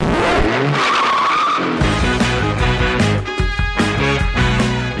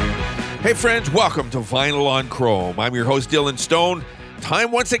Hey friends, welcome to Vinyl on Chrome. I'm your host Dylan Stone.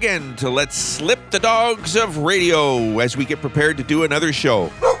 Time once again to let slip the dogs of radio as we get prepared to do another show.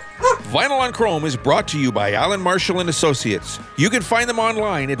 Vinyl on Chrome is brought to you by Alan Marshall and Associates. You can find them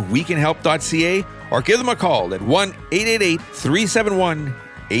online at wecanhelp.ca or give them a call at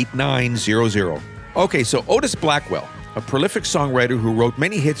 1-888-371-8900. Okay, so Otis Blackwell, a prolific songwriter who wrote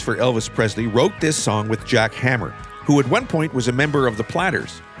many hits for Elvis Presley, wrote this song with Jack Hammer, who at one point was a member of the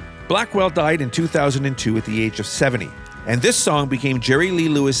Platters. Blackwell died in 2002 at the age of 70, and this song became Jerry Lee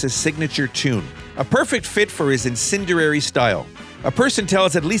Lewis's signature tune, a perfect fit for his incendiary style. A person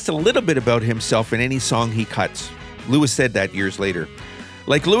tells at least a little bit about himself in any song he cuts. Lewis said that years later.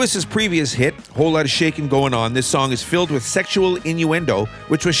 Like Lewis's previous hit, Whole Lotta Shakin' Going On, this song is filled with sexual innuendo,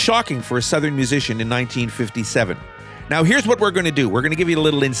 which was shocking for a Southern musician in 1957. Now here's what we're going to do. We're going to give you a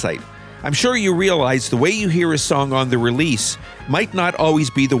little insight. I'm sure you realize the way you hear a song on the release might not always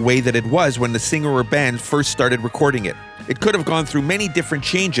be the way that it was when the singer or band first started recording it. It could have gone through many different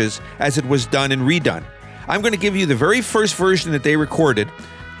changes as it was done and redone. I'm going to give you the very first version that they recorded.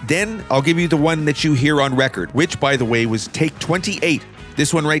 Then I'll give you the one that you hear on record, which, by the way, was take 28.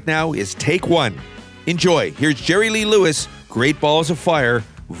 This one right now is take 1. Enjoy. Here's Jerry Lee Lewis, Great Balls of Fire,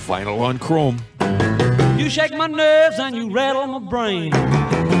 Vinyl on Chrome. You shake my nerves and you rattle my brain.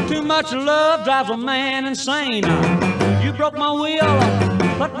 Too much love drives a man insane. You broke my will,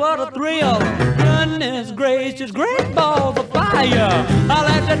 but what a thrill. Goodness gracious, great balls of fire. I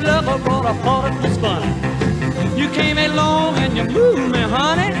like that love, but I thought it was fun. You came along and you moved me,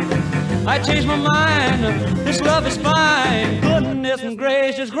 honey. I changed my mind, this love is fine. Goodness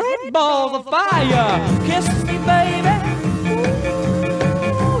gracious, great balls of fire. Kiss me, baby.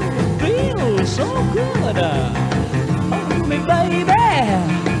 Ooh, it feels so good. Hold me, baby.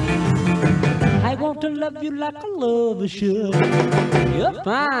 I want to love you like a lover should. You're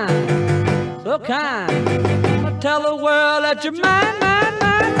fine, so kind. I tell the world that you're mine, mine,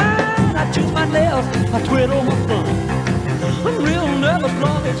 mine, mine. I chew my nails, I twiddle my thumb. I'm real nervous,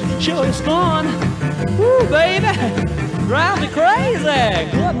 Lord, it sure is fun. Ooh, baby, drive me crazy.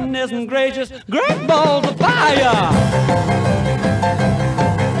 Goodness and gracious, great balls of fire.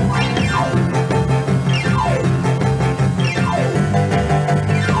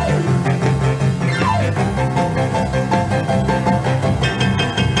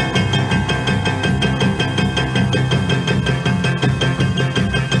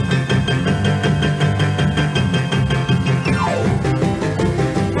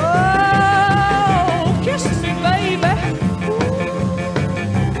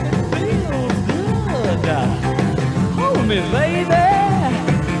 Baby,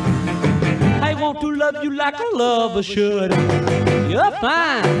 I want to love you like a lover should. You're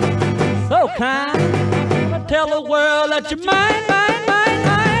fine, so kind. I tell the world that you're mine, mine, mine,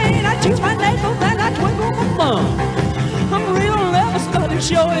 mine. I choose my nails and I twinkle my thumb. I'm real nervous, but it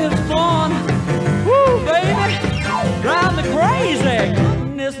sure is fun. Woo, baby, drive me crazy.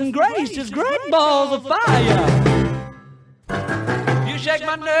 Goodness and gracious, great balls of fire. You shake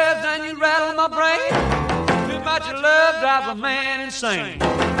my nerves and you rattle my brain. Too much love drives a man insane.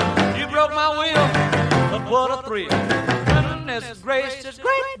 You broke my will, but what a thrill. Goodness gracious,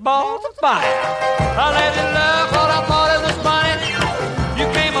 great balls of fire. I let you love what I thought it was funny. You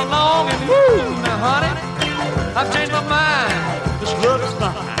came along and woo, now honey, I've changed my mind. This love is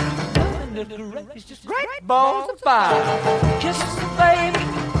fine. Goodness gracious, great balls of fire. Kisses, baby.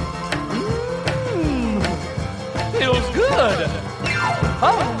 Feels good.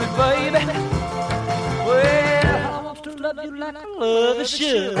 Hold me, baby. Well, I want to love you like a lover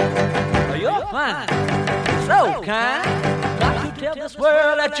should. You're fine, so kind. Got to tell this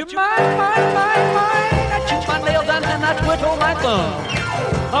world that you're mine, mine, mine, mine. I chew my nails and then I twiddle my thumb.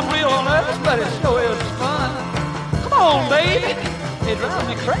 I'm real nervous, but it sure is fun. Come on, baby, it drives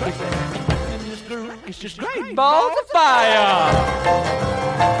me crazy. And it's just great balls of fire.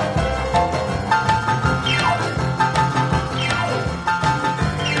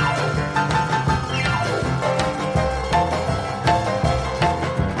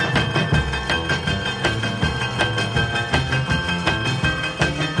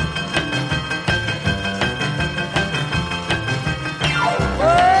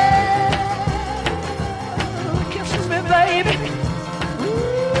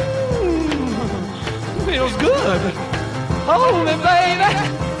 Hold me, baby.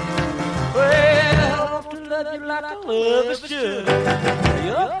 Well, I want to love you like a lover should.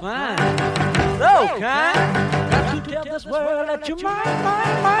 You're fine, so kind. Got to tell this world that you're mine,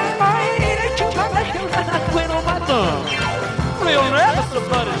 mine, mine, mine. Ain't you my nails and I twiddle my thumb. Real nervous,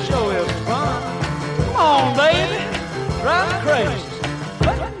 but it sure is fun. Come on, baby, drive me crazy.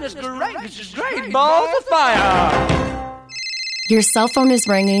 Goodness gracious, straight balls of fire. Your cell phone is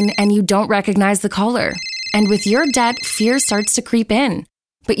ringing and you don't recognize the caller. And with your debt, fear starts to creep in.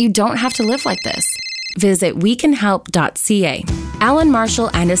 But you don't have to live like this. Visit wecanhelp.ca. Allen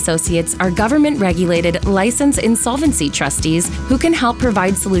Marshall and Associates are government-regulated, licensed insolvency trustees who can help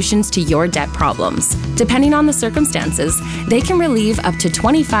provide solutions to your debt problems. Depending on the circumstances, they can relieve up to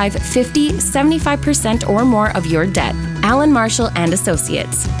 25, 50, 75% or more of your debt. Allen Marshall and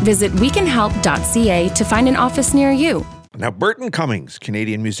Associates. Visit wecanhelp.ca to find an office near you. Now, Burton Cummings,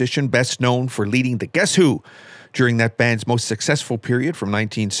 Canadian musician best known for leading the Guess Who during that band's most successful period from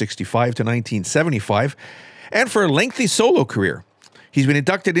 1965 to 1975, and for a lengthy solo career. He's been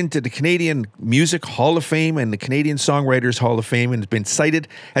inducted into the Canadian Music Hall of Fame and the Canadian Songwriters Hall of Fame and has been cited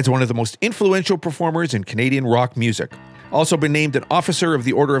as one of the most influential performers in Canadian rock music. Also been named an Officer of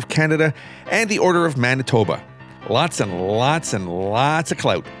the Order of Canada and the Order of Manitoba. Lots and lots and lots of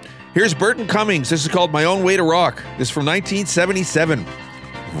clout. Here's Burton Cummings. This is called My Own Way to Rock. This is from 1977.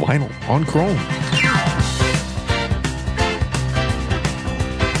 Vinyl on Chrome.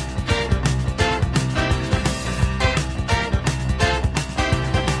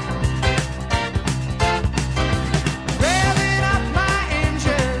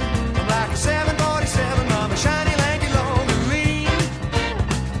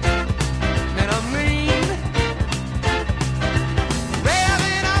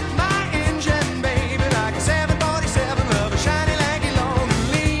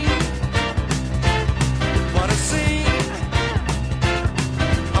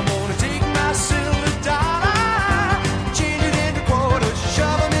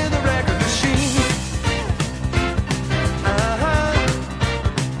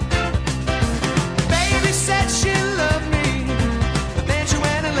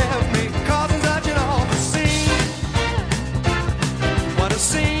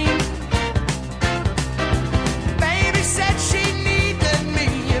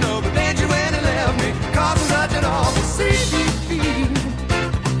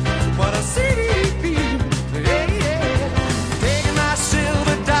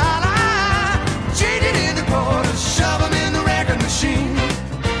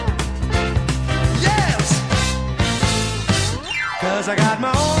 I got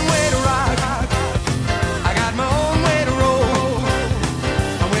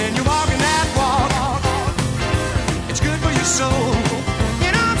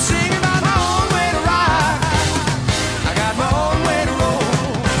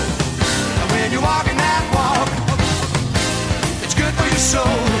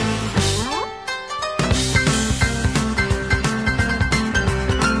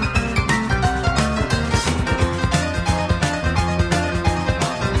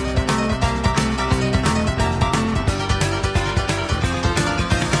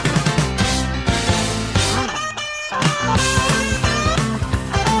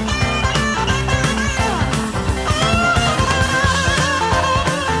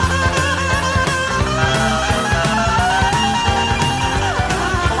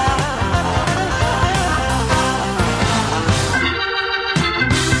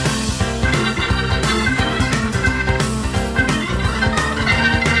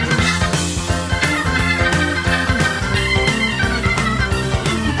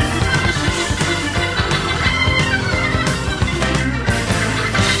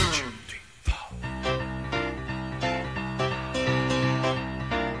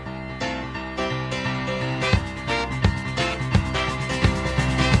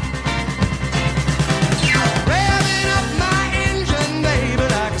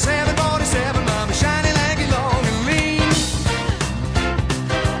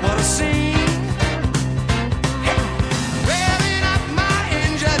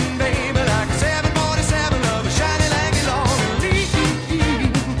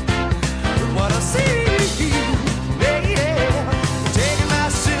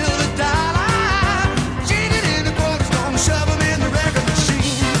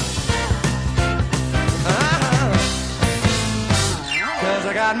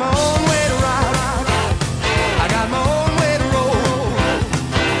my own way to roll.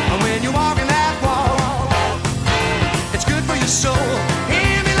 And when you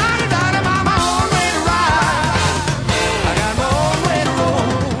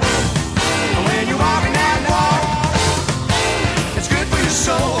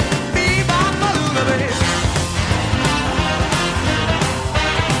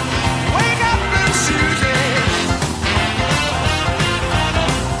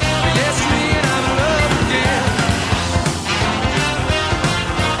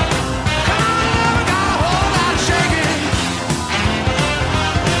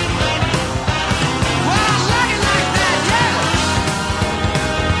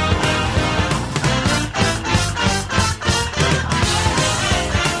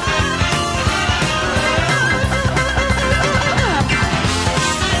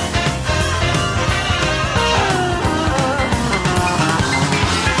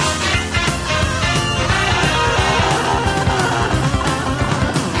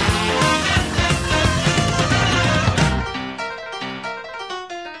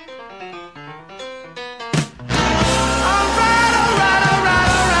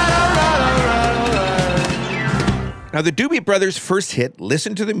Now, the Doobie Brothers' first hit,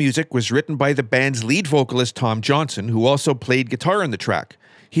 Listen to the Music, was written by the band's lead vocalist Tom Johnson, who also played guitar on the track.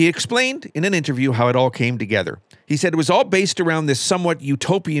 He explained in an interview how it all came together. He said it was all based around this somewhat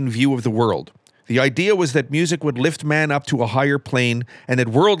utopian view of the world. The idea was that music would lift man up to a higher plane, and that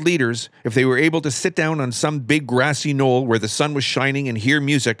world leaders, if they were able to sit down on some big grassy knoll where the sun was shining and hear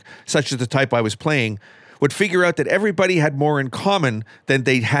music, such as the type I was playing, would figure out that everybody had more in common than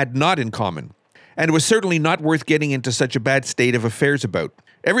they had not in common. And it was certainly not worth getting into such a bad state of affairs about.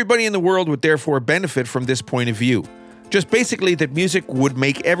 Everybody in the world would therefore benefit from this point of view. Just basically that music would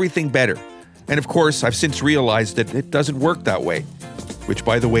make everything better. And of course, I've since realized that it doesn't work that way, which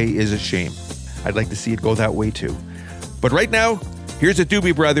by the way is a shame. I'd like to see it go that way too. But right now, here's the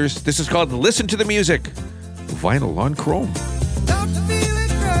Doobie Brothers. This is called Listen to the Music. Vinyl on Chrome.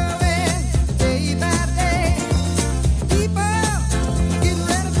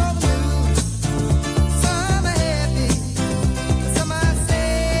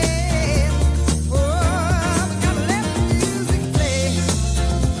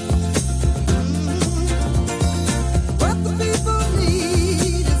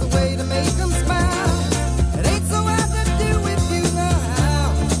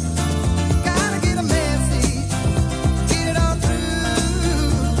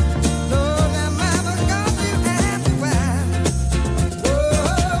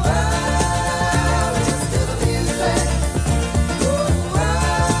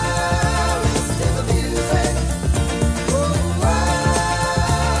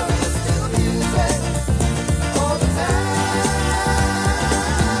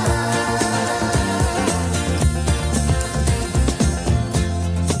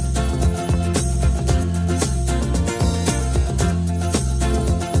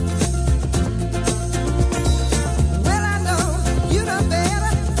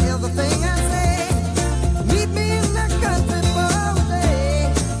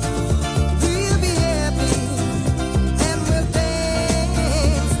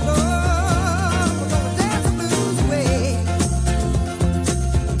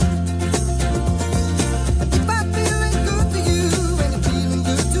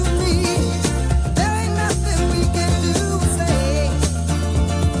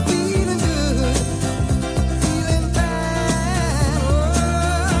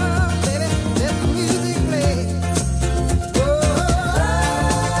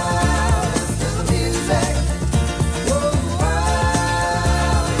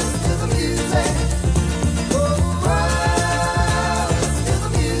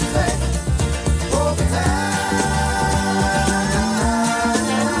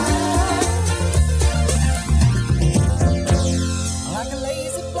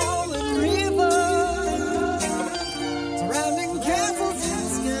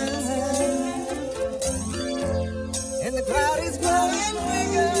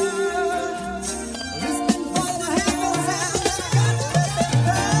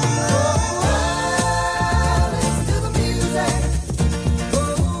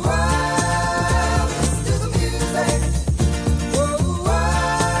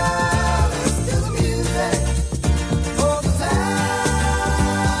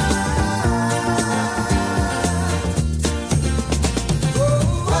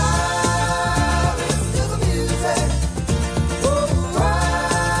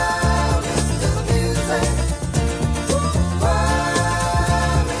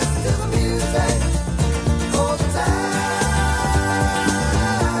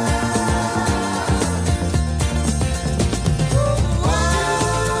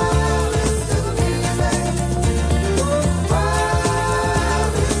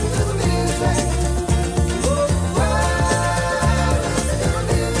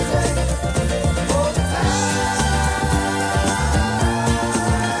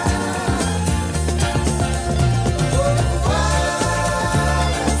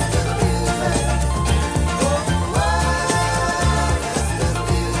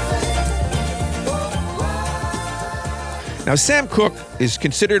 Now, Sam Cooke is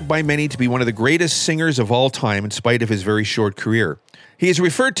considered by many to be one of the greatest singers of all time in spite of his very short career. He is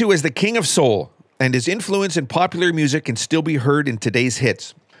referred to as the King of Soul, and his influence in popular music can still be heard in today's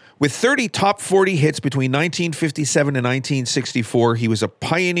hits. With 30 top 40 hits between 1957 and 1964, he was a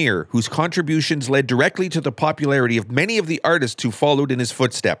pioneer whose contributions led directly to the popularity of many of the artists who followed in his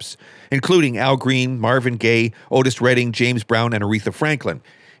footsteps, including Al Green, Marvin Gaye, Otis Redding, James Brown, and Aretha Franklin.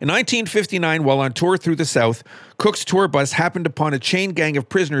 In 1959, while on tour through the South, Cooke's tour bus happened upon a chain gang of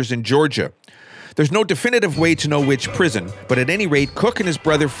prisoners in Georgia. There's no definitive way to know which prison, but at any rate, Cooke and his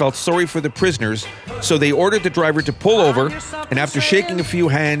brother felt sorry for the prisoners, so they ordered the driver to pull over, and after shaking a few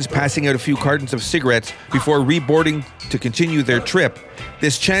hands, passing out a few cartons of cigarettes before reboarding to continue their trip,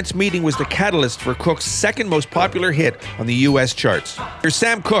 this chance meeting was the catalyst for Cooke's second most popular hit on the U.S. charts. Here's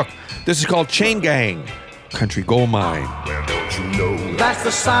Sam Cooke. This is called Chain Gang, Country Gold Mine. Well, don't you know? That's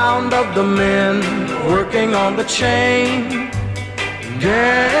the sound of the men working on the chain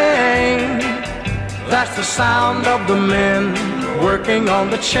gang. That's the sound of the men working on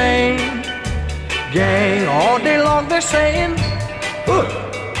the chain gang. All day long they're saying,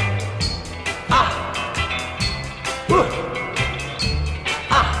 Well,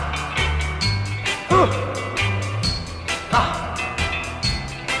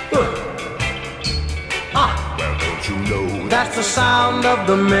 don't you know? That's the sound of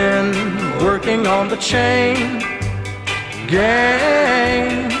the men working on the chain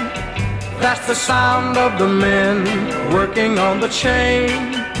gang. That's the sound of the men working on the chain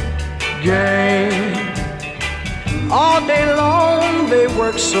gang. All day long they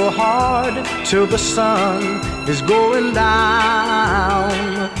work so hard till the sun is going down,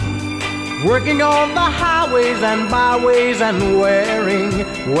 working on the highways and byways and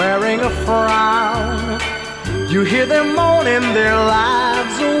wearing a frown. You hear them moaning their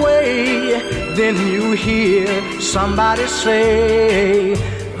lives away, then you hear somebody say,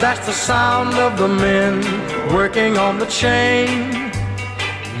 that's the sound of the men working on the chain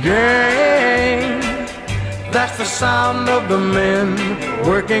gang. That's the sound of the men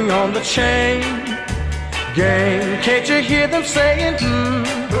working on the chain gang. Can't you hear them saying,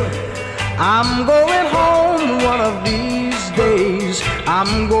 I'm going home one of these days.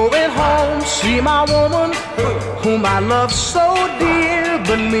 I'm going home, see my woman whom I love so dear.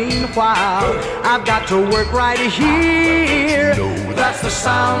 But meanwhile, I've got to work right here. That's the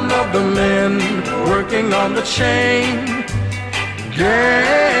sound of the men working on the chain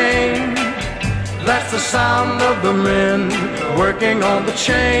gang. That's the sound of the men working on the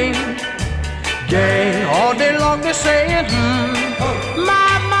chain gang. All day long they're saying,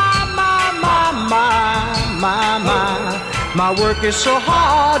 my work is so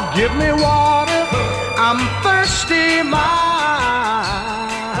hard, give me water, I'm thirsty,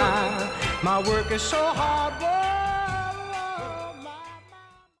 my work is so hard.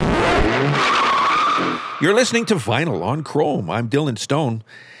 You're listening to Vinyl on Chrome. I'm Dylan Stone.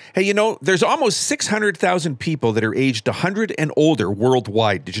 Hey, you know, there's almost 600,000 people that are aged 100 and older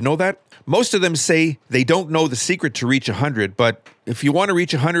worldwide. Did you know that? Most of them say they don't know the secret to reach 100, but if you want to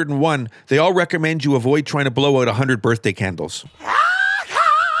reach 101, they all recommend you avoid trying to blow out 100 birthday candles.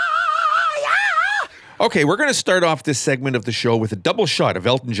 Okay, we're going to start off this segment of the show with a double shot of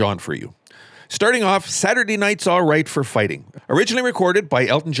Elton John for you. Starting off, Saturday Night's All Right for Fighting. Originally recorded by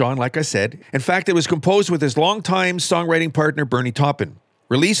Elton John, like I said. In fact, it was composed with his longtime songwriting partner, Bernie Taupin.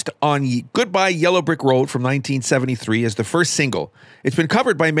 Released on Goodbye Yellow Brick Road from 1973 as the first single, it's been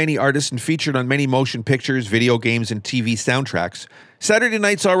covered by many artists and featured on many motion pictures, video games, and TV soundtracks. Saturday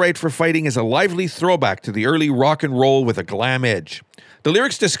Night's All Right for Fighting is a lively throwback to the early rock and roll with a glam edge. The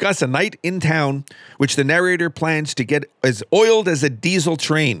lyrics discuss a night in town, which the narrator plans to get as oiled as a diesel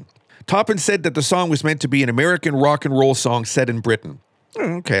train. Taupin said that the song was meant to be an American rock and roll song set in Britain.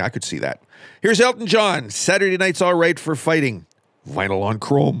 Okay, I could see that. Here's Elton John, Saturday Night's All Right for Fighting. Vinyl on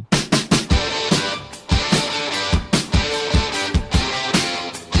Chrome.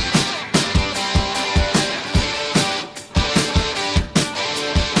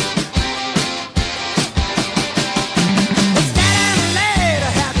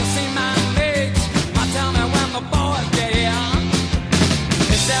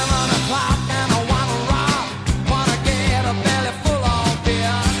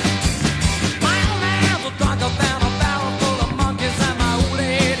 My old man was drunk up and a barrel full of monkeys, and my old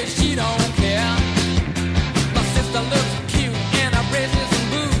lady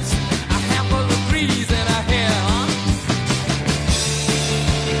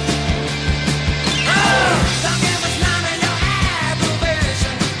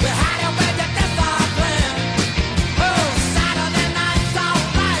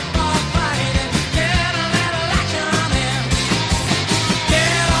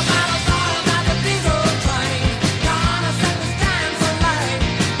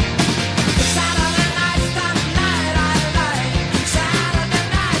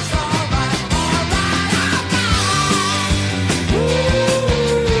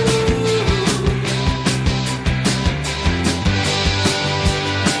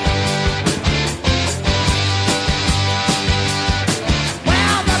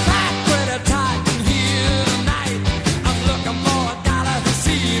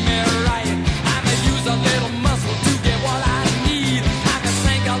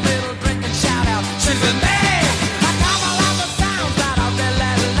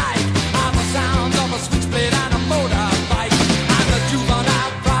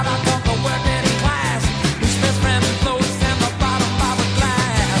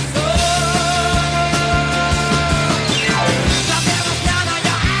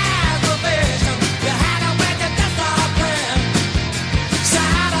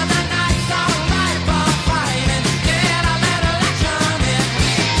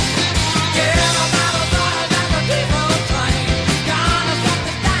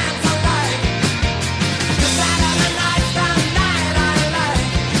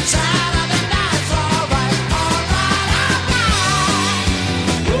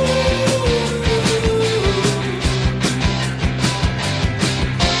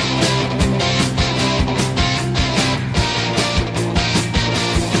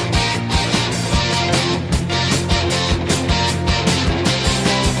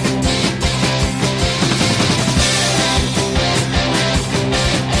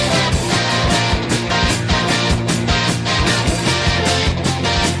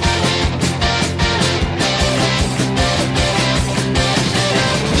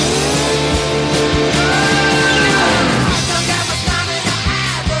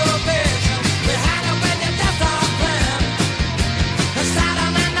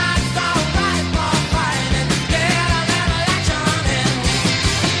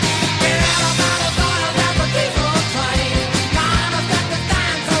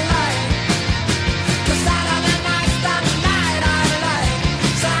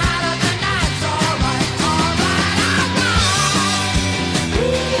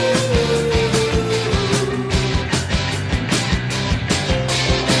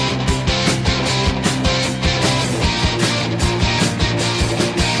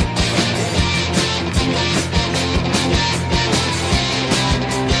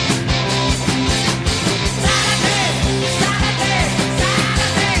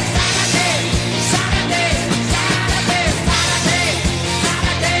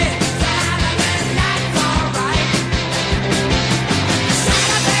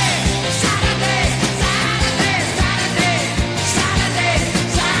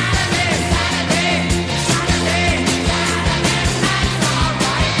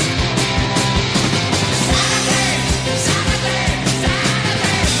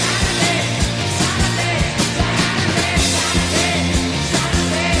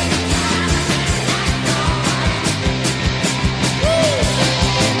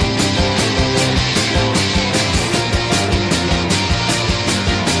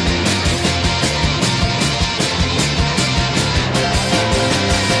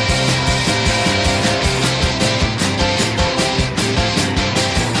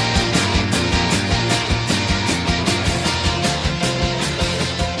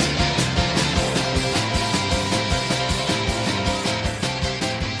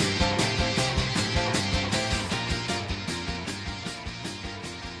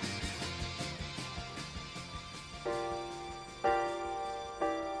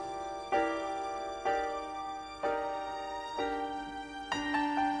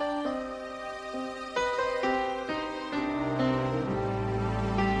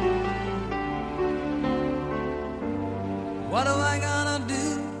What am I gonna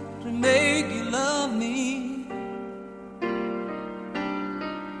do to make you love me?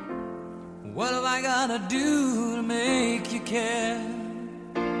 What am I gonna do to make you care?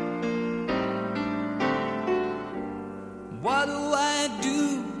 What do I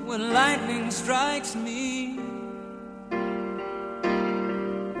do when lightning strikes me?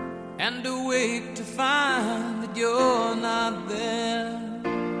 And awake to find that you're not there.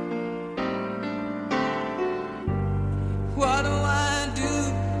 What do I do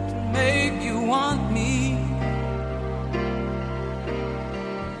to make you want me?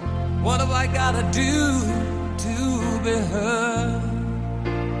 What have I gotta do to be heard?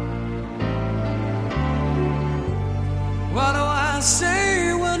 What do I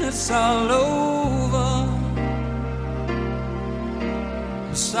say when it's all over?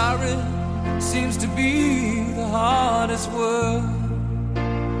 Sorry seems to be the hardest word.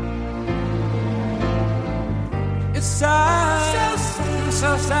 It's sad,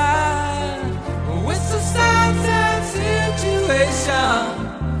 so sad. Oh, it's a sad, sad situation,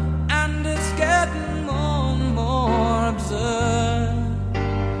 and it's getting more and more absurd.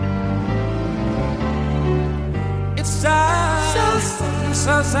 It's sad,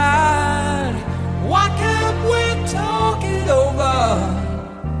 so sad. Why can't we talk it over?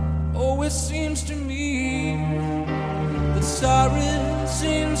 Oh, it seems to me that sorry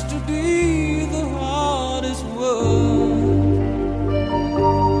seems to be the hardest word.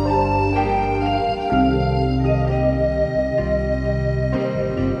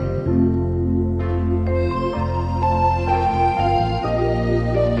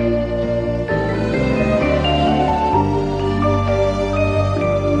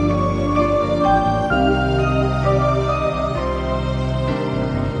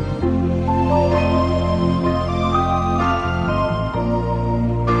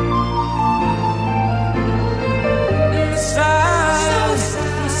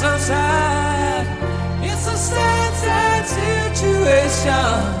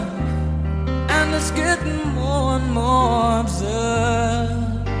 And it's getting more and more absurd.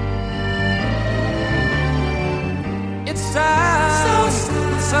 It's sad,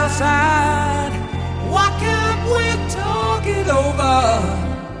 so sad. Why can't we talk it over?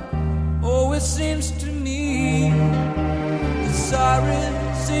 Oh, it seems to me that sorry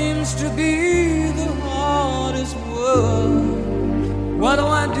seems to be the hardest word. What do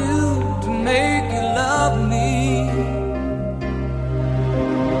I do to make you love me?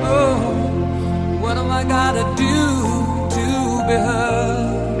 What am I gotta do to be heard?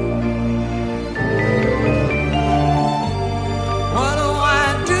 What do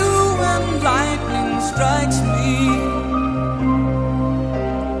I do when lightning strikes me?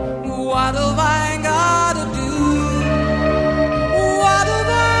 What have I gotta do? What have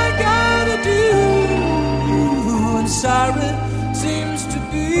I gotta do? And sorry seems to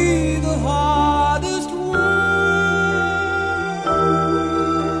be the hardest word.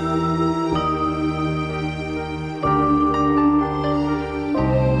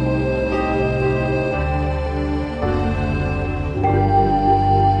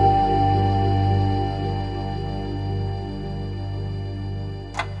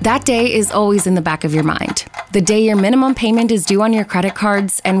 That day is always in the back of your mind. The day your minimum payment is due on your credit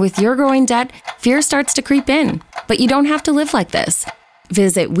cards, and with your growing debt, fear starts to creep in. But you don't have to live like this.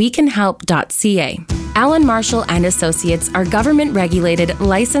 Visit wecanhelp.ca. Allen Marshall and Associates are government-regulated,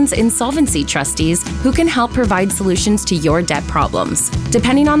 licensed insolvency trustees who can help provide solutions to your debt problems.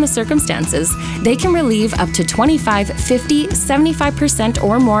 Depending on the circumstances, they can relieve up to 25, 50, 75%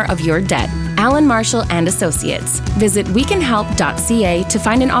 or more of your debt. Allen Marshall and Associates. Visit wecanhelp.ca to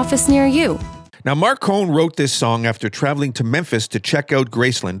find an office near you. Now, Marc Cohn wrote this song after traveling to Memphis to check out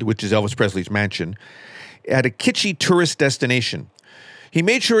Graceland, which is Elvis Presley's mansion, at a kitschy tourist destination. He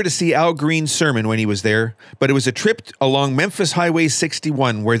made sure to see Al Green's sermon when he was there, but it was a trip along Memphis Highway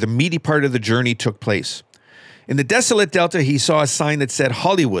 61 where the meaty part of the journey took place. In the desolate Delta, he saw a sign that said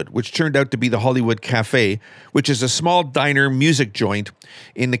Hollywood, which turned out to be the Hollywood Cafe, which is a small diner music joint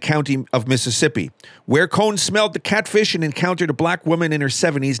in the county of Mississippi, where Cohn smelled the catfish and encountered a black woman in her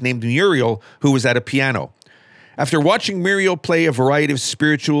 70s named Muriel, who was at a piano. After watching Muriel play a variety of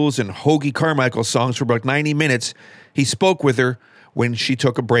spirituals and Hoagie Carmichael songs for about 90 minutes, he spoke with her when she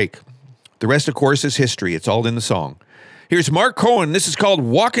took a break. The rest, of course, is history. It's all in the song. Here's Marc Cohn. This is called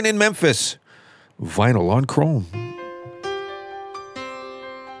Walkin' in Memphis. Vinyl on chrome.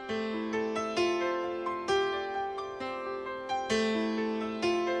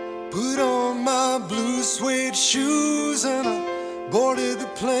 Put on my blue suede shoes and I boarded the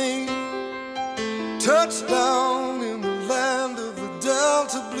plane. Touchdown in the land of the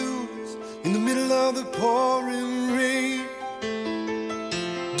Delta Blues in the middle of the pouring rain.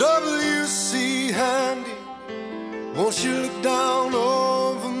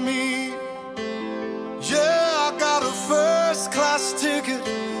 ticket,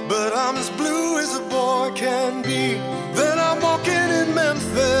 but I'm as blue as a boy can be. Then I'm walking in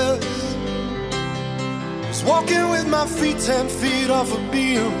Memphis, just walking with my feet 10 feet off a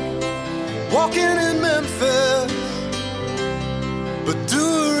beam. Walking in Memphis, but do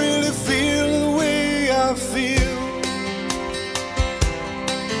I really feel the way I feel?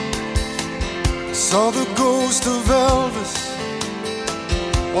 Saw the ghost of Elvis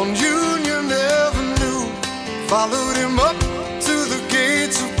on Union Avenue, followed him up to the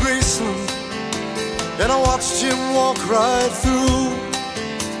gates of Graceland, and I watched him walk right through.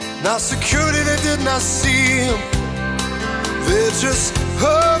 Now security, they did not see him, they just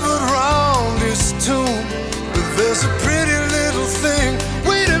hovered round his tomb. But there's a pretty little thing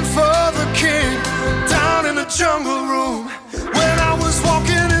waiting for the king down in the jungle room. When I was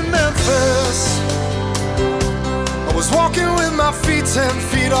walking in Memphis, I was walking with my feet 10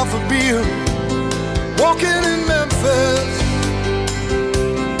 feet off a beam. Walking in Memphis,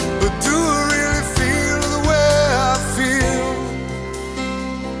 but do I really feel the way I feel?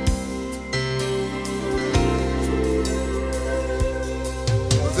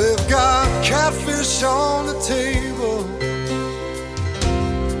 They've got catfish on the table,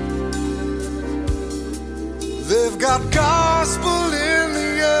 they've got gospel in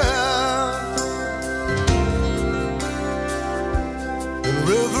the air, and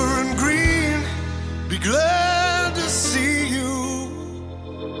Reverend Green, be glad to see you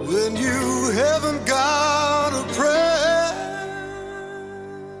when you haven't got a prayer.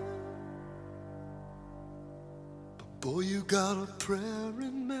 But boy, you got a prayer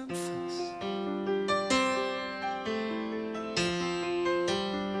in Memphis.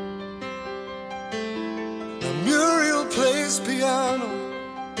 Now Muriel plays piano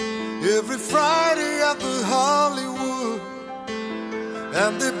every Friday at the Hollywood,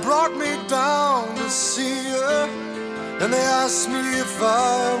 and they brought me down to see her, and they asked me if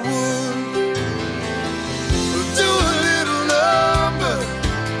I would do a little number,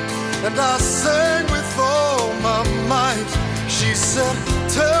 and I sang with all my might. She said,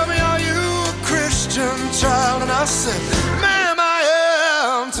 tell me, are you a Christian child? And I said, ma'am, I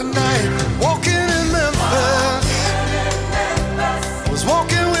am tonight. Walking in Memphis, was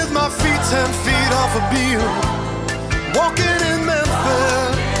walking with my feet 10 feet off a beam. Walking in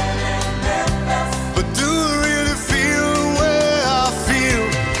Memphis, but do I really feel the way I feel?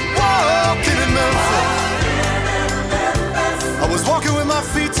 Walking in Memphis, I was walking with my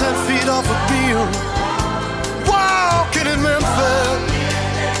feet 10 feet off a beam. Walking in Memphis,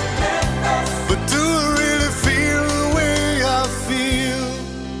 but do I really feel the way I feel?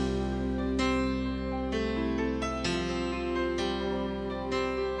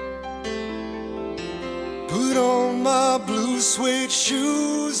 Put on my blue suede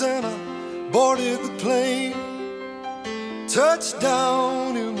shoes and I boarded the plane. Touched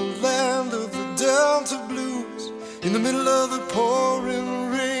down in the land of the Delta Blues, in the middle of the pouring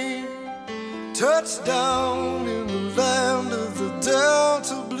rain. Touched down in the land of the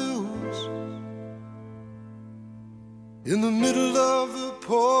Delta Blues, in the middle of the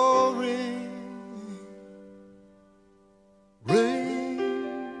pouring rain.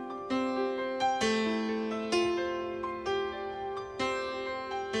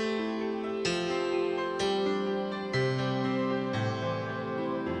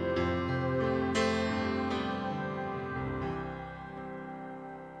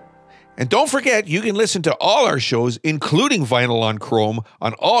 And don't forget, you can listen to all our shows, including Vinyl on Chrome,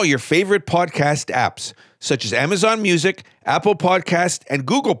 on all your favorite podcast apps, such as Amazon Music, Apple Podcast, and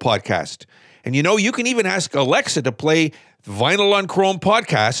Google Podcast. And you know, you can even ask Alexa to play the Vinyl on Chrome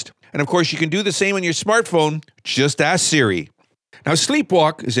podcast. And of course, you can do the same on your smartphone. Just ask Siri. Now,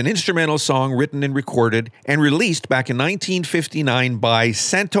 Sleepwalk is an instrumental song written and recorded and released back in 1959 by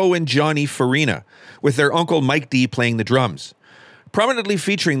Santo and Johnny Farina, with their uncle Mike D playing the drums. Prominently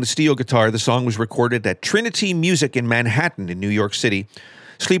featuring the steel guitar, the song was recorded at Trinity Music in Manhattan in New York City.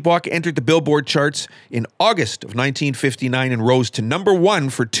 Sleepwalk entered the Billboard charts in August of 1959 and rose to number 1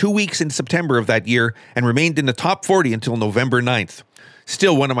 for 2 weeks in September of that year and remained in the top 40 until November 9th.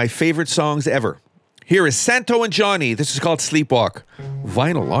 Still one of my favorite songs ever. Here is Santo and Johnny. This is called Sleepwalk.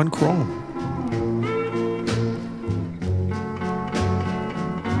 Vinyl on Chrome.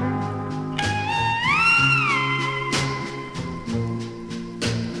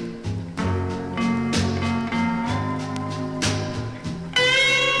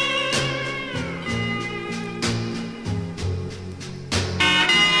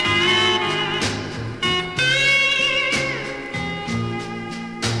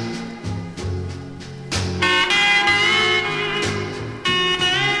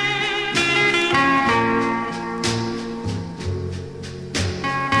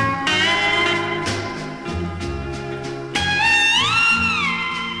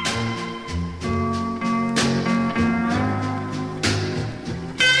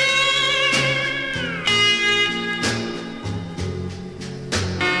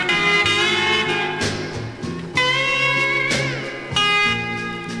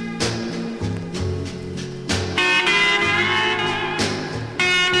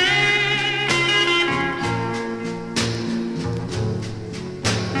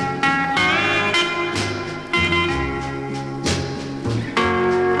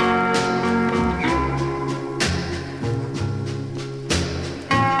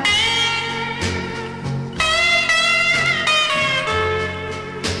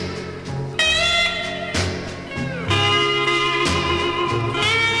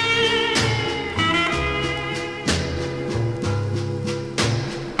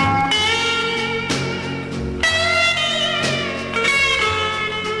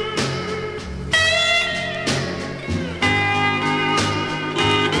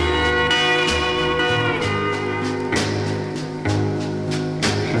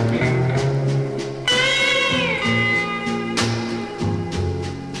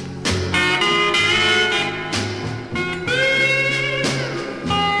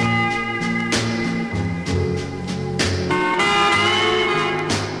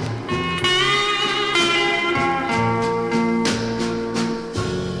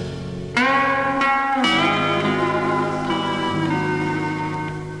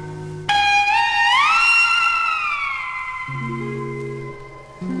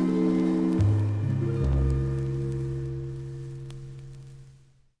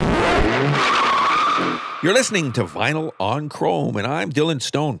 You're listening to Vinyl on Chrome, and I'm Dylan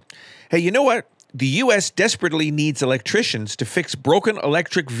Stone. Hey, you know what? The U.S. desperately needs electricians to fix broken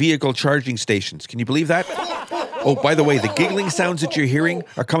electric vehicle charging stations. Can you believe that? Oh, by the way, the giggling sounds that you're hearing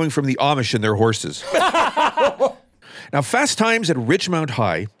are coming from the Amish and their horses. Now, Fast Times at Ridgemount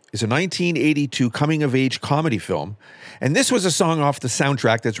High is a 1982 coming-of-age comedy film, and this was a song off the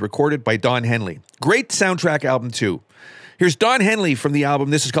soundtrack that's recorded by Don Henley. Great soundtrack album, too. Here's Don Henley from the album.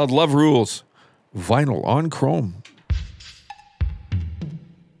 This is called Love Rules. Vinyl on Chrome.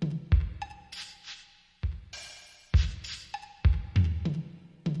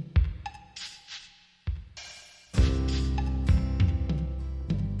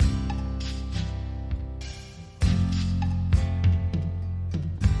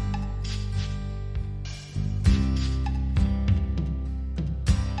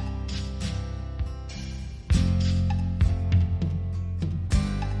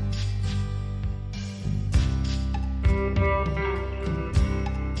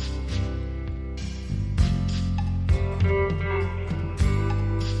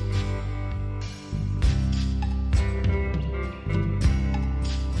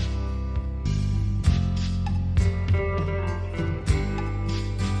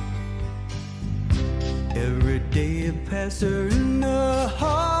 Her in the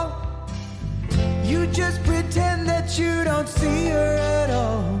hall, you just pretend that you don't see her at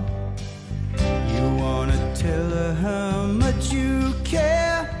all. You wanna tell her how much you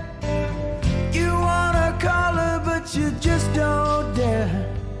care. You wanna call her, but you just don't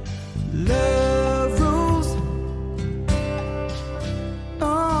dare. Love rules.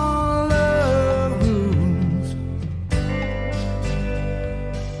 Oh, love rules.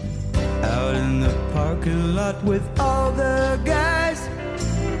 Out in the parking lot with all the guys,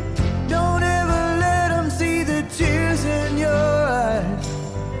 don't ever let them see the tears in your eyes.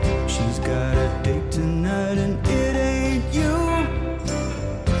 She's got a date tonight and it ain't you,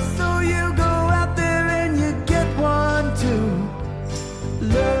 so you go out there and you get one too.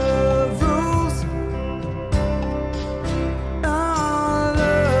 Love rules. Oh,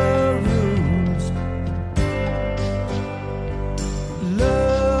 love rules.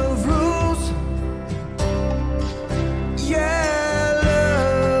 Love rules. Yeah,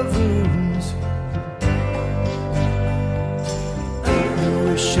 love rules. I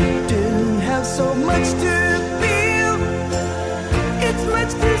wish it didn't have so much to feel. It's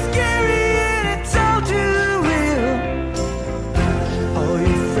much too scary and it's all too real. All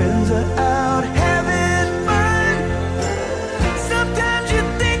your friends are out having fun. Sometimes you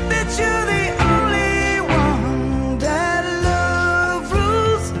think that you're the only one that love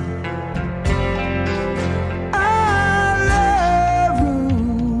rules. I love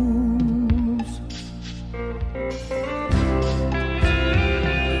rules.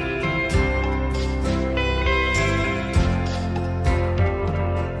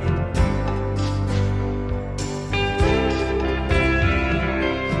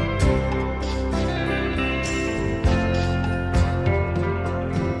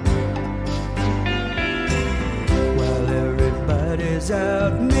 While everybody's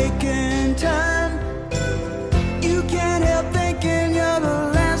out making time, you can't help thinking you're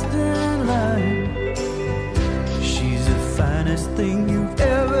the last in line. She's the finest thing you've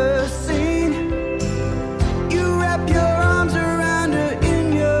ever seen. You wrap your arms around her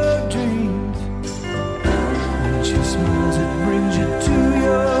in your dreams. When she smiles, it brings you to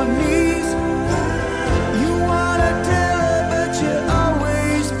your knees. You wanna tell her, but you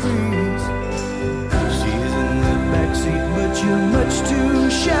always freeze. She's in the backseat, but you're much too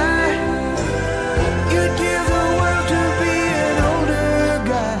shy. You'd give the world to be an older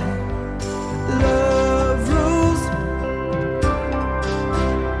guy. Love rules.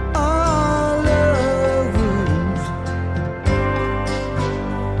 Oh, love rules.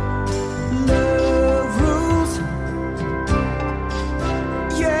 Love rules.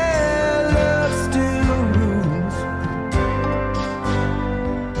 Yeah, love still rules.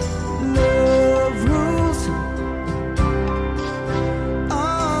 Love rules.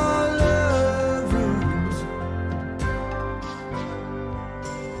 Oh, love rules.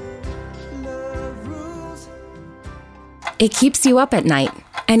 Love rules. It keeps you up at night.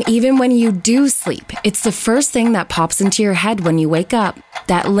 And even when you do sleep, it's the first thing that pops into your head when you wake up,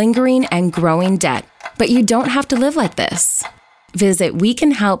 that lingering and growing debt. But you don't have to live like this. Visit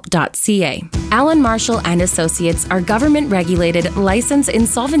wecanhelp.ca. Allen Marshall and Associates are government-regulated, licensed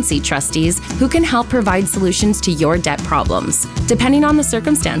insolvency trustees who can help provide solutions to your debt problems. Depending on the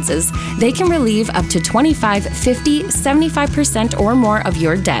circumstances, they can relieve up to 25, 50, 75% or more of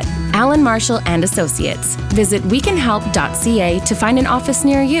your debt. Allen Marshall and Associates. Visit wecanhelp.ca to find an office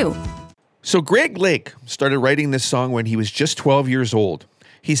near you. So Greg Lake started writing this song when he was just 12 years old.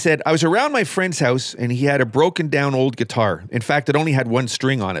 He said, I was around my friend's house and he had a broken down old guitar. In fact, it only had one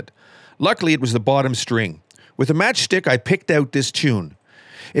string on it. Luckily, it was the bottom string. With a matchstick, I picked out this tune.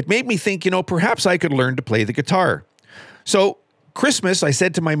 It made me think, perhaps I could learn to play the guitar. So Christmas, I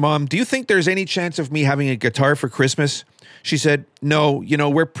said to my mom, do you think there's any chance of me having a guitar for Christmas? She said, no,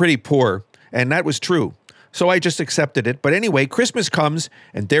 we're pretty poor. And that was true. So I just accepted it. But anyway, Christmas comes,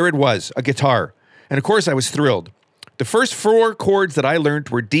 and there it was, a guitar. And of course, I was thrilled. The first 4 chords that I learned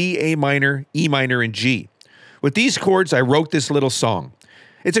were D, A minor, E minor, and G. With these chords, I wrote this little song.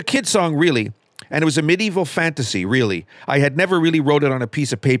 It's a kid song, really, and it was a medieval fantasy, really. I had never really wrote it on a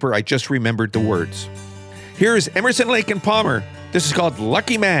piece of paper. I just remembered the words. Here's Emerson, Lake and Palmer. This is called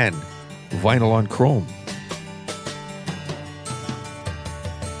Lucky Man, vinyl on chrome.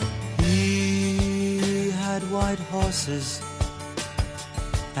 He had white horses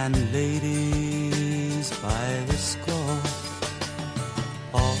and ladies by the score,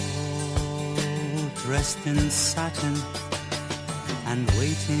 all dressed in satin and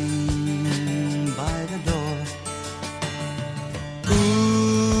waiting by the door.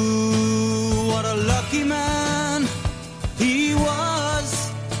 Ooh, what a lucky man he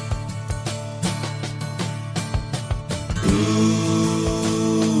was.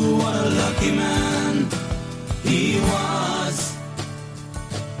 Ooh, what a lucky man he was.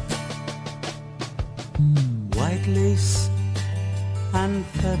 White lace and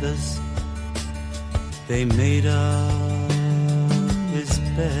feathers, they made up his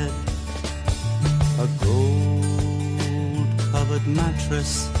bed. A gold-covered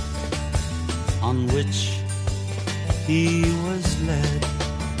mattress on which he was led.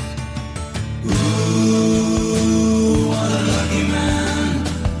 Ooh, what a lucky man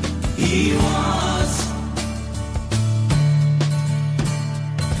he was.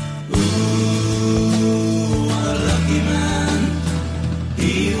 Ooh, what a lucky man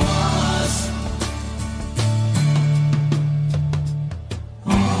he was.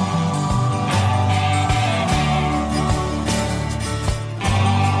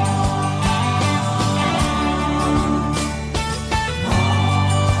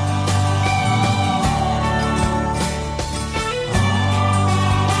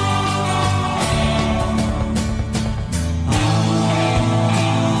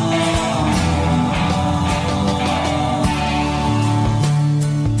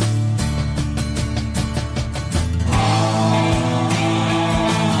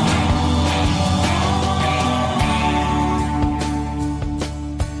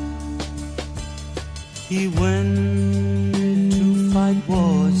 He went to fight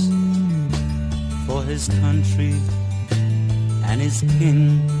wars for his country and his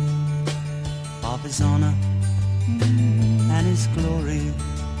king, of his honor and his glory.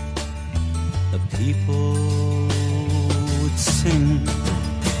 The people would sing.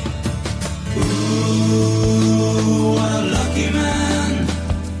 Ooh, what a lucky man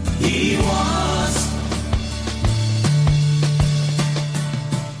he was.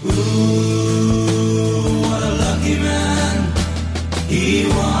 Ooh, what a lucky man he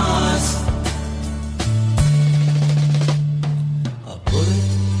was. A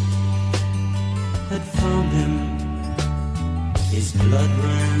bullet had found him. His blood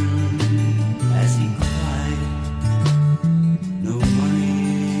ran as he cried. No money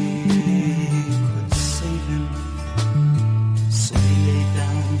could save him, so he lay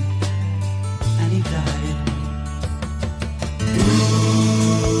down and he died. Ooh,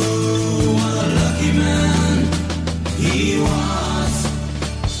 what a lucky man he was.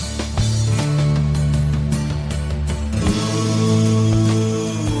 Ooh,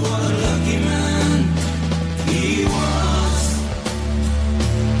 what a lucky man he was.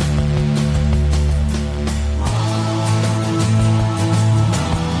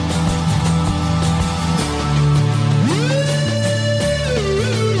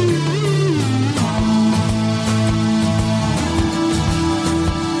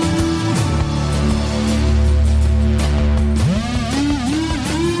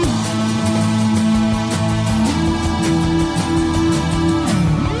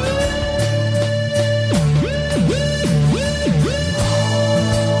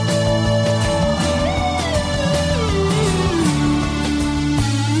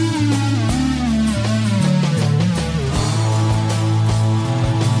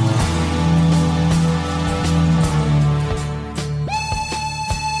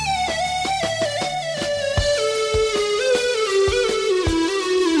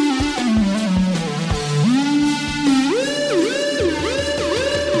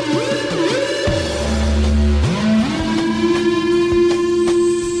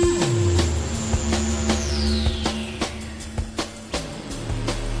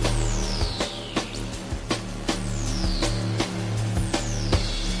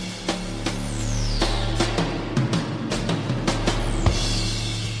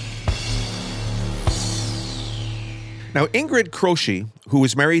 Now, Ingrid Croce, who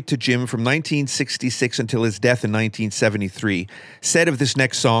was married to Jim from 1966 until his death in 1973, said of this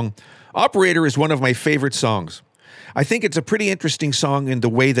next song, "Operator is one of my favorite songs. I think it's a pretty interesting song in the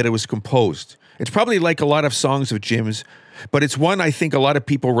way that it was composed. It's probably like a lot of songs of Jim's, but it's one I think a lot of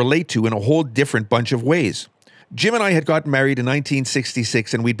people relate to in a whole different bunch of ways. Jim and I had gotten married in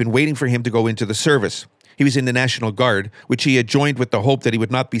 1966, and we'd been waiting for him to go into the service. He was in the National Guard, which he had joined with the hope that he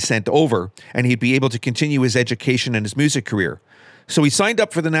would not be sent over, and he'd be able to continue his education and his music career. So he signed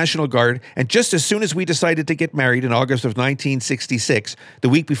up for the National Guard, and just as soon as we decided to get married in August of 1966, the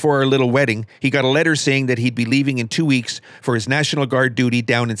week before our little wedding, he got a letter saying that he'd be leaving in 2 weeks for his National Guard duty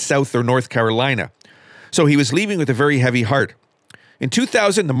down in South or North Carolina. So he was leaving with a very heavy heart. In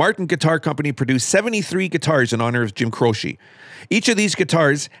 2000, the Martin Guitar Company produced 73 guitars in honor of Jim Croce. Each of these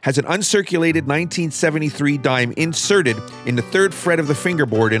guitars has an uncirculated 1973 dime inserted in the 3rd fret of the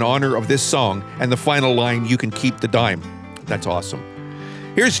fingerboard in honor of this song, and the final line, "You can keep the dime." That's awesome.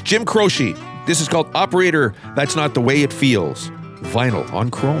 Here's Jim Croce. This is called Operator, That's Not the Way It Feels. Vinyl on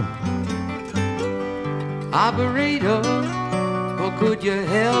Chrome. Operator, or could you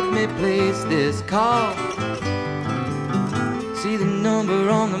help me place this call? See, the number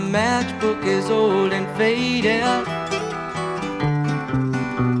on the matchbook is old and faded.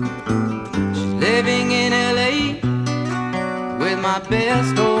 She's living in LA with my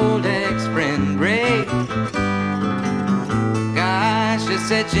best old ex-friend Ray. Gosh, she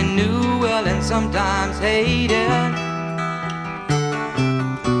said she knew well and sometimes hated.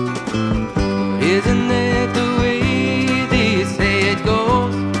 But isn't that the way they say it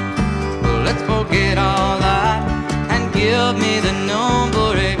goes? Well, let's forget all that and give me the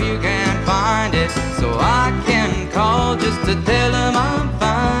number if you can find it, so I can call just to tell him I'm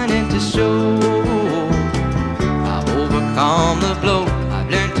fine and to show I've overcome the blow. I've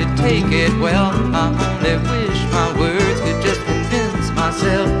learned to take it well. I only wish my words could just convince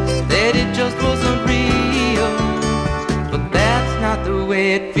myself that it just wasn't real, but that's not the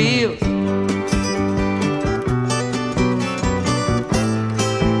way it feels.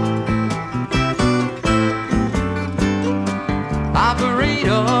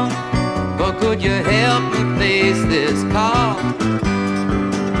 Operator, but could you help me place this call?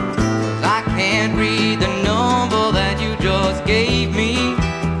 'Cause I can't read the number that you just gave me.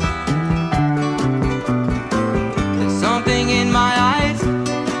 There's something in my eyes,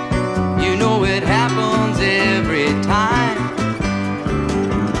 you know it happens every time.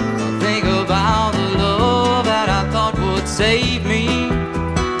 I think about the love that I thought would save me.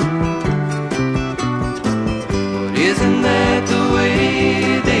 But isn't that the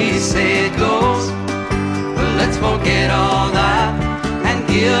way they say it goes? Well, let's forget all that and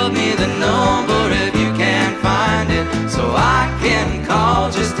give me the number if you can find it, so I can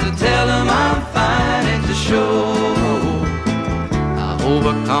call just to tell them I'm fine and to show I've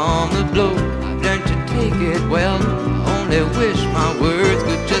overcome the blow. I've learned to take it well. I only wish my words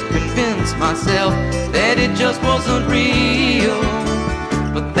could just convince myself that it just wasn't real,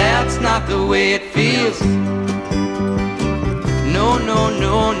 but that's not the way it feels. No, no,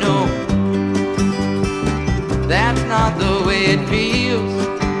 no, no, that's not the way it feels.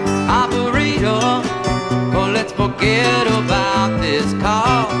 Operator, oh, let's forget about this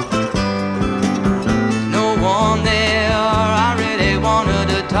call. There's no one there I really wanted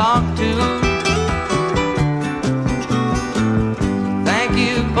to talk to. Thank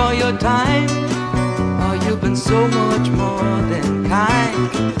you for your time. Oh, you've been so much more than kind.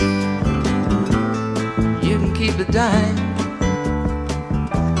 You can keep the dime.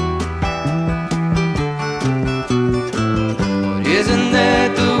 Isn't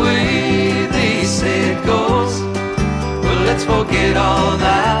that the way they say it goes? Well, let's forget all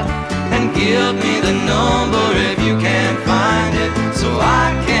that and give me the number if you can find it, so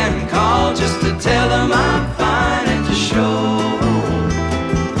I can call just to tell them I'm fine and to show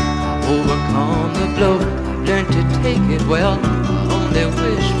I've overcome the blow. I've learned to take it well. I only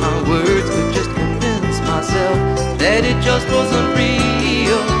wish my words could just convince myself that it just wasn't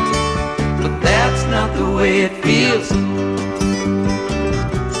real, but that's not the way it feels.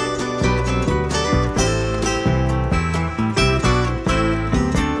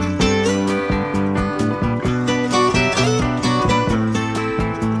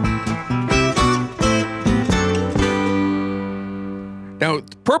 Now,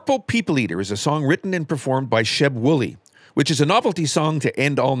 Purple People Eater is a song written and performed by Sheb Wooley, which is a novelty song to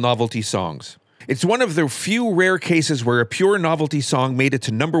end all novelty songs. It's one of the few rare cases where a pure novelty song made it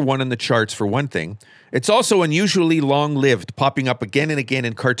to number 1 on the charts, for one thing. It's also unusually long-lived, popping up again and again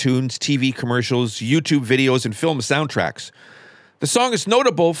in cartoons, TV commercials, YouTube videos, and film soundtracks. The song is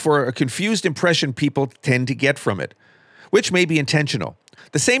notable for a confused impression people tend to get from it. which may be intentional.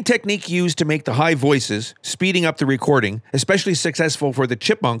 The same technique used to make the high voices, speeding up the recording, especially successful for the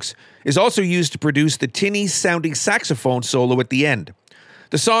Chipmunks, is also used to produce the tinny-sounding saxophone solo at the end.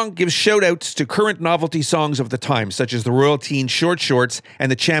 The song gives shout-outs to current novelty songs of the time, such as the Royal Teen Short Shorts and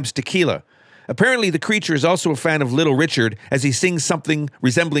the Champs Tequila. Apparently, the Creature is also a fan of Little Richard, as he sings something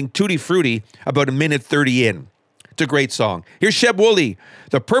resembling Tutti Frutti about a minute 30 in. It's a great song. Here's Sheb Wooley,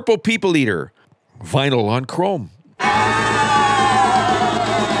 The Purple People Eater, vinyl on chrome.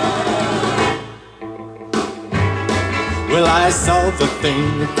 Well, I saw the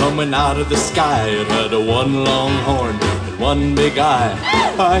thing coming out of the sky. It had a one long horn and one big eye.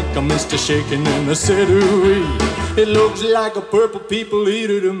 I commenced to shaking and I said, ooh-wee. It looks like a purple people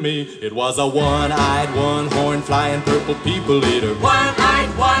eater to me. It was a one-eyed, one-horn flying purple people eater.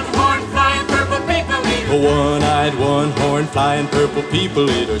 One-eyed, one-horn flying purple people eater. A one-eyed, one-horn flying purple people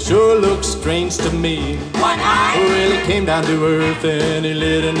eater sure looks strange to me. One-eyed? Well, he came down to earth and he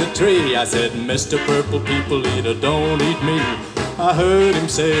lit in a tree. I said, Mr. Purple People Eater, don't eat me. I heard him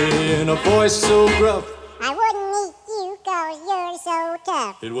say in a voice so gruff, I wouldn't eat you 'cause you're so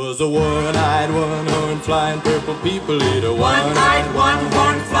tough. it was a one-eyed, one-horn flying purple people eater. One-eyed,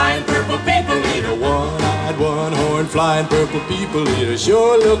 one-horn flying purple people eater. One-eyed, one-horn flying purple people eater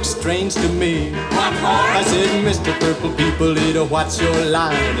sure looks strange to me. One-horn? I said, Mr. Purple People Eater, what's your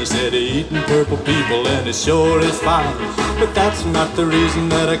line? He said, eating purple people and it sure is fine. But that's not the reason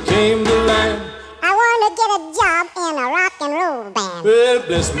that I came to land. I want to get a job in a rock and roll band. Well,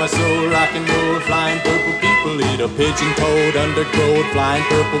 bless my soul, rock and roll, flying purple people eater, pigeon-toed, undergrowth, flying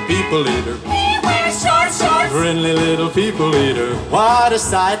purple people eater. He wears short shorts. Friendly little people eater, what a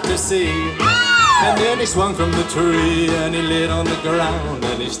sight to see. And then he swung from the tree and he lit on the ground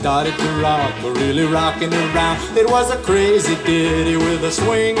and he started to rock, really rocking around. It was a crazy ditty with a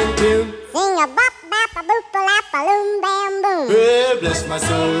swinging tune. Sing a bop bop a boop a lap a loom bam boom. Well, bless my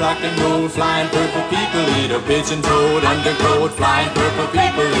soul, rock and roll, flying purple people eater, pigeon-toed, undergrowth, flying purple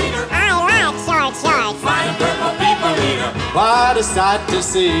people eater. I like short shorts. Flying purple people eater. What a sight to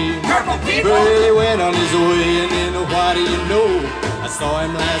see. Purple people. Well, he went on his way and then what do you know? I saw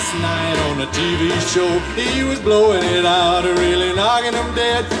him last night on a TV show. He was blowing it out, really knocking him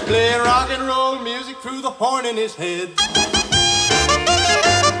dead, playing rock and roll music through the horn in his head.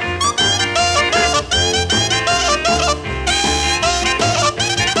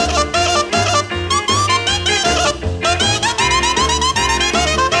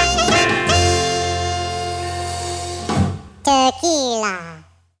 Tequila.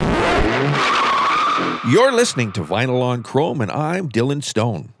 You're listening to Vinyl on Chrome, and I'm Dylan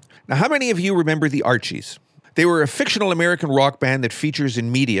Stone. Now, how many of you remember the Archies? They were a fictional American rock band that features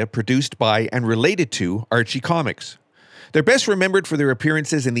in media produced by and related to Archie Comics. They're best remembered for their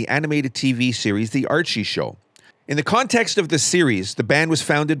appearances in the animated TV series The Archie Show. In the context of the series, the band was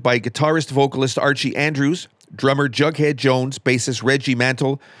founded by guitarist-vocalist Archie Andrews, drummer Jughead Jones, bassist Reggie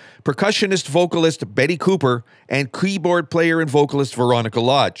Mantle, percussionist-vocalist Betty Cooper, and keyboard player and vocalist Veronica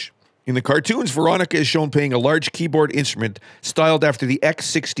Lodge. In the cartoons, Veronica is shown playing a large keyboard instrument styled after the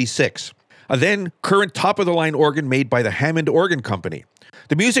X66, a then current top-of-the-line organ made by the Hammond Organ Company.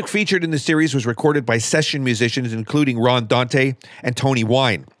 The music featured in the series was recorded by session musicians including Ron Dante and Tony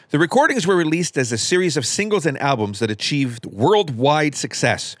Wine. The recordings were released as a series of singles and albums that achieved worldwide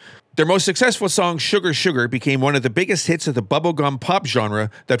success. Their most successful song, Sugar Sugar, became one of the biggest hits of the bubblegum pop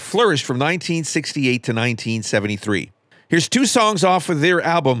genre that flourished from 1968 to 1973. Here's two songs off of their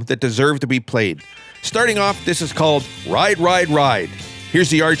album that deserve to be played. Starting off, this is called Ride, Ride, Ride. Here's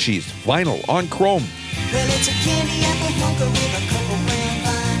the Archies, vinyl on chrome. Well, it's a candy apple honker with a couple brand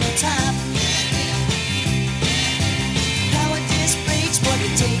line on top. Power disc brakes, what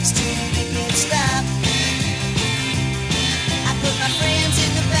it takes to make it stop. I put my friends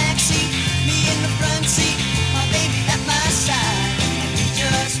in the back seat, me in the front seat, my baby at my side, and we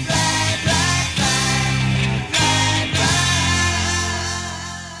just ride, ride, ride, ride, ride,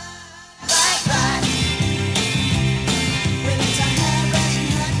 ride, ride. Well, it's a high-rising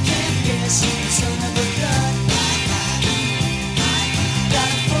hot camp, gasoline, son of a gun.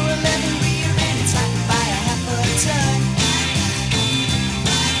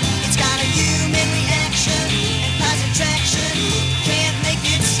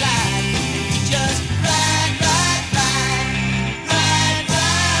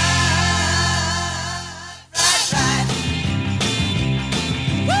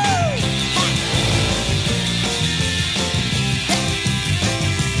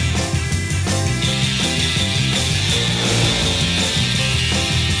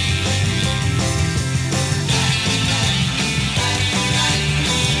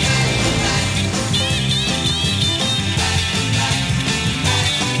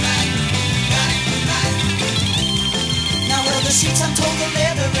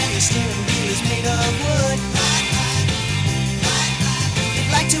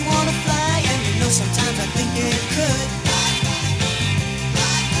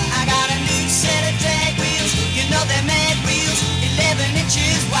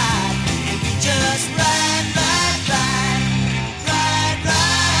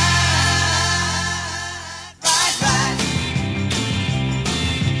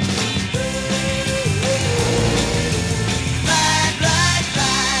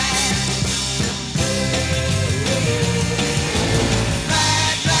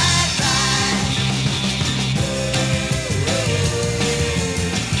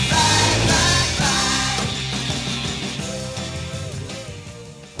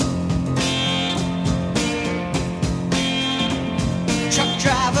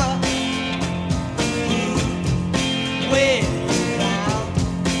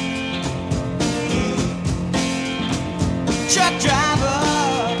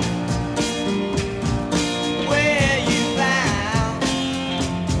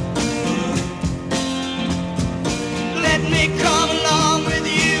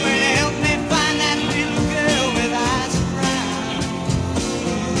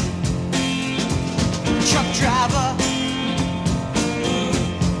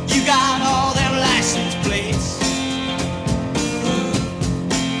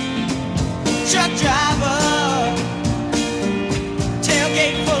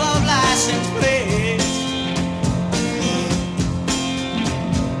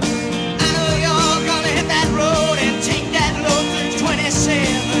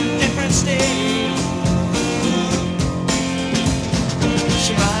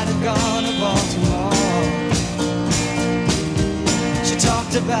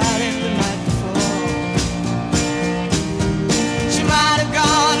 about him the night before. She might have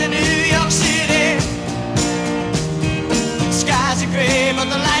gone to New York City. Skies are gray, but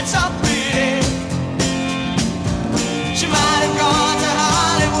the lights are pretty. She might have gone to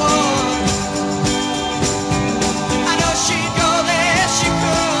Hollywood. I know she'd go there, she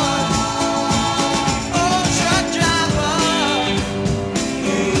could. Oh, truck driver,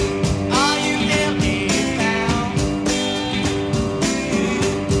 are you empty bound?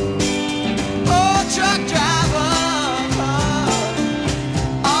 Oh, truck driver,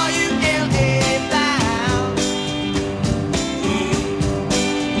 are you empty bound?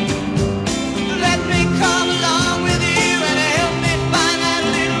 Let me come along with you and help me find that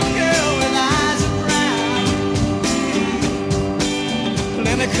little girl with eyes of brown.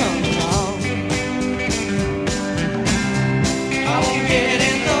 Let me come along. I won't get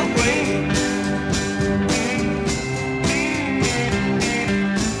in the way.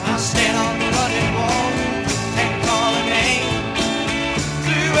 I'll stand on the running wall and call a name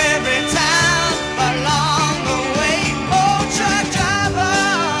through every town along the way. Oh, truck driver,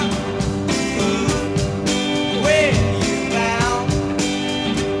 where you bound?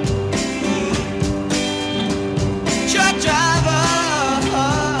 Truck driver,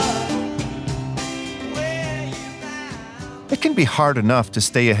 where you bound? It can be hard enough to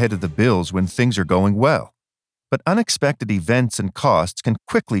stay ahead of the bills when things are going well, but unexpected events and costs can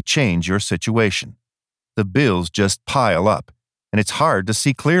quickly change your situation. The bills just pile up, and it's hard to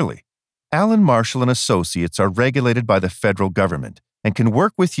see clearly. Allen Marshall & Associates are regulated by the federal government and can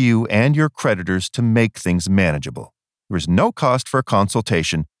work with you and your creditors to make things manageable. There is no cost for a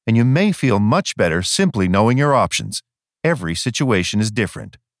consultation, and you may feel much better simply knowing your options. Every situation is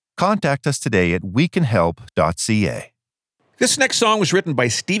different. Contact us today at wecanhelp.ca. This next song was written by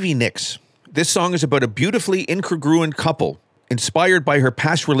Stevie Nicks. This song is about a beautifully incongruent couple, inspired by her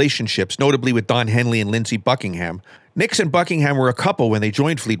past relationships, notably with Don Henley and Lindsey Buckingham. Nicks and Buckingham were a couple when they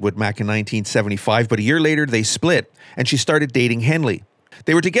joined Fleetwood Mac in 1975, but a year later they split, and she started dating Henley.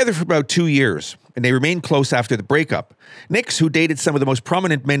 They were together for about 2 years, and they remained close after the breakup. Nicks, who dated some of the most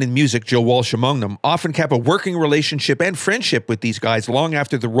prominent men in music, Joe Walsh among them, often kept a working relationship and friendship with these guys long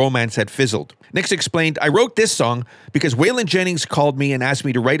after the romance had fizzled. Nicks explained, "I wrote this song because Waylon Jennings called me and asked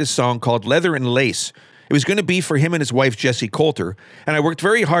me to write a song called Leather and Lace. It was going to be for him and his wife, Jessie Coulter, and I worked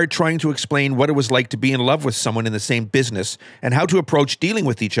very hard trying to explain what it was like to be in love with someone in the same business and how to approach dealing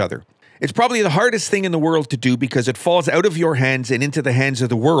with each other. It's probably the hardest thing in the world to do because it falls out of your hands and into the hands of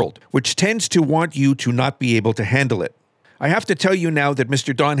the world, which tends to want you to not be able to handle it. I have to tell you now that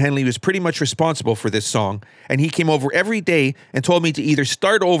Mr. Don Henley was pretty much responsible for this song, and he came over every day and told me to either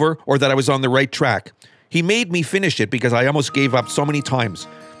start over or that I was on the right track. He made me finish it because I almost gave up so many times.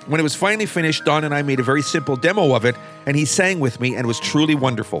 When it was finally finished, Don and I made a very simple demo of it, and he sang with me and was truly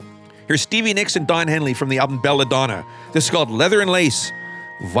wonderful. Here's Stevie Nicks and Don Henley from the album Belladonna. This is called Leather and Lace,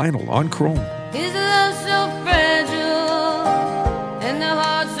 vinyl on Chrome. Is love so fragile and the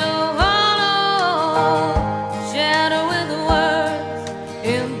heart so hollow? Shadow with words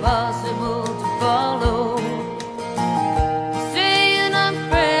impossible to follow. Saying I'm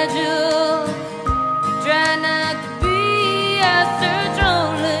fragile, try not to be. I search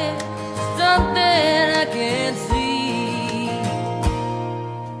only for something I can't see.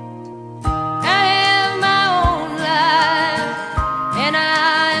 I have my own life, and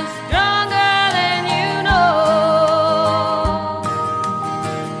I'm stronger than you know.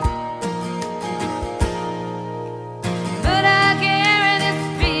 But I carry this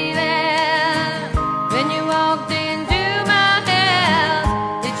feeling when you walked into my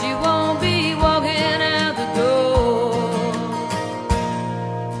house that you won't be walking out the door.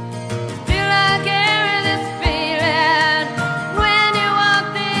 Still I carry this feeling when you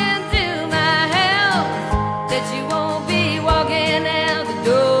walked into my house that you won't be walking out the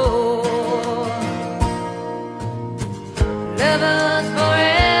door. Lovers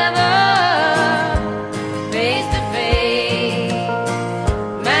forever, face to face.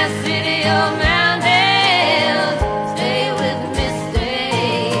 My city of mountains, stay with me, stay.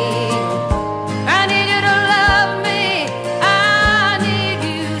 I need you to love me, I need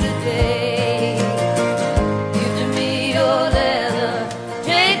you today. Give to me your leather,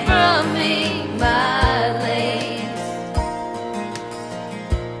 take from me my lace.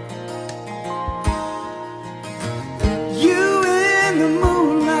 You in the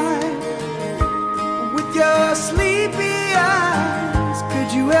moonlight with your sleepy eyes.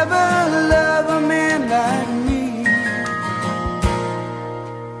 Could you ever love a man like me?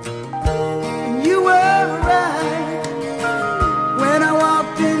 And you were right when I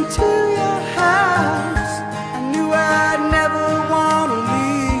walked into your house. I knew I'd never want to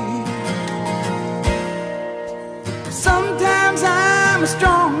leave.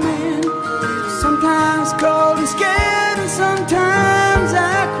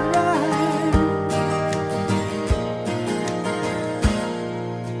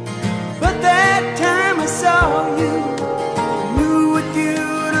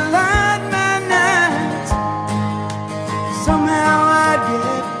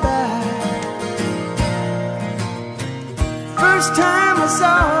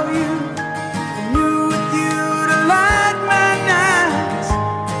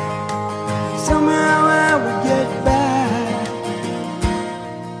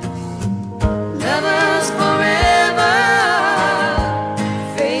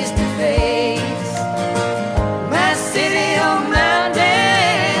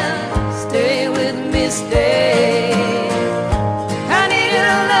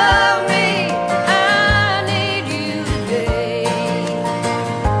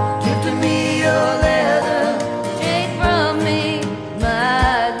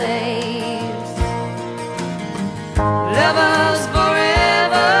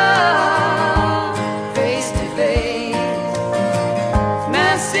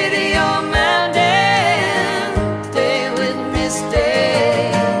 city or mountain, stay with me,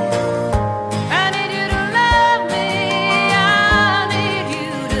 stay. I need you to love me, I need you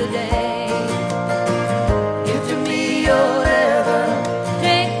today. Give to me your heaven,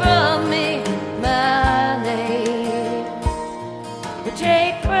 take from me my lace.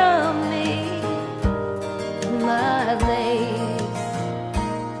 Take from me my lace.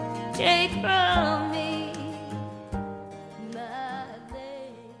 Take from me my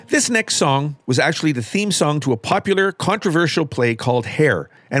lace. This next song was actually the theme song to a popular, controversial play called Hair,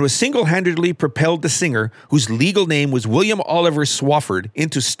 and was single-handedly propelled the singer, whose legal name was William Oliver Swafford,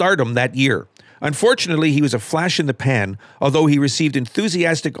 into stardom that year. Unfortunately, he was a flash in the pan, although he received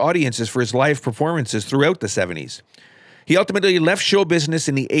enthusiastic audiences for his live performances throughout the 70s. He ultimately left show business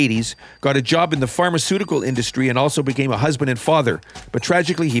in the 80s, got a job in the pharmaceutical industry, and also became a husband and father. But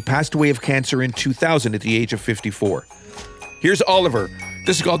tragically, he passed away of cancer in 2000 at the age of 54. Here's Oliver.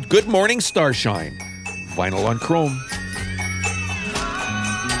 This is called Good Morning Starshine. Vinyl on chrome.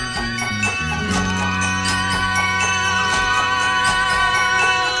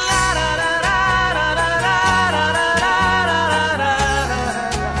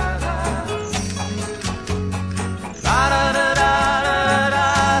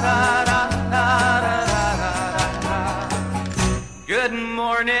 Good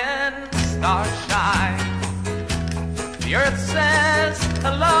morning, starshine. The earth says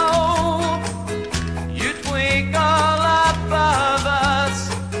hello. You twinkle above us,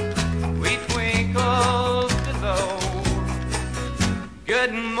 we twinkle below.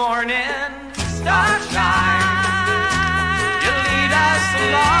 Good morning, starshine. You lead us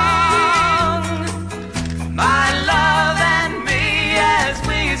along, my love and me, as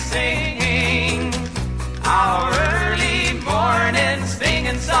we sing our early morning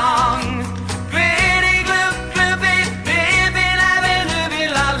singing song. Glitty, gloop, gloopy, bippy, lappy, loopy,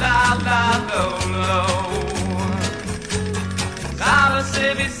 la, la, la, lo, lo. Saba,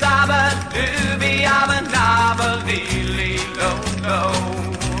 sippy, saba, doobie, abba, nabba, lee, lee, lo, lo.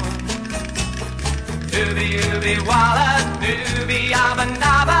 Doobie, doobie, walla, doobie, abba,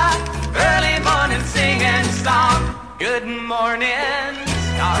 nabba, early morning singing song. Good morning,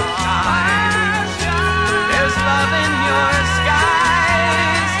 starshine. There's love in your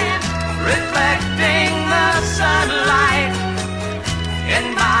skies, reflecting the sunlight in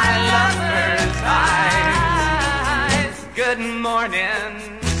my lover's eyes. Good morning,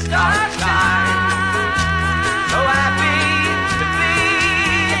 starshine. So happy to be,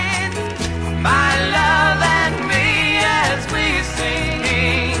 my love and me, as we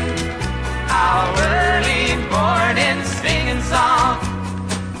sing our early morning singing song.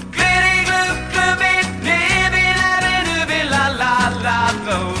 Glitty, gloop, gloopy, nippy, lappy, doobie, la, la, la,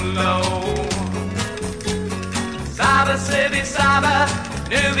 lo, lo. Saba, sippy, saba,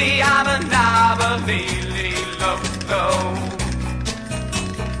 doobie, abba, nabba, lee, lee, lo, lo.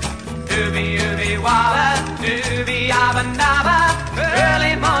 Doobie, doobie, walla, doobie, abba, nabba,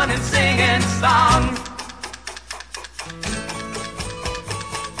 early morning singing song.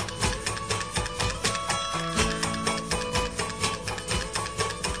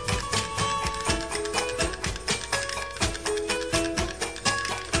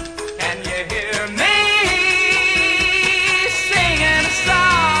 Can you hear me singing a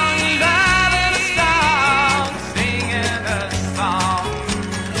song, loving a song, singing a song,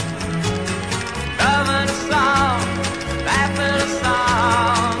 loving a song, laughing a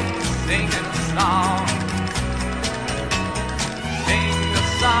song, singing a song, sing a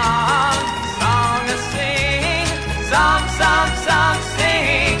song, song a sing, song, song, song,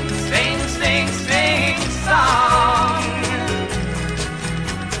 sing, sing, sing, sing, song.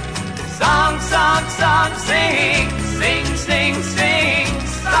 Song, song, song, sing, sing, sing, sing,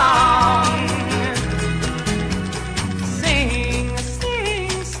 song. Sing,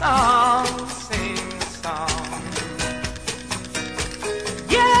 sing, song, sing, song.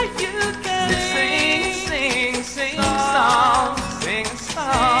 Yeah, you can sing, sing, sing, song, sing,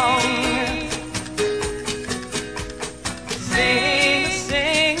 song. Sing,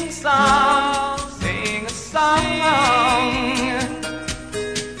 sing, song, sing a song.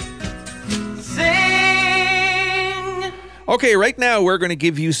 Okay, right now we're going to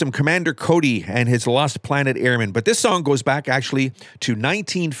give you some Commander Cody and his Lost Planet Airmen, but this song goes back actually to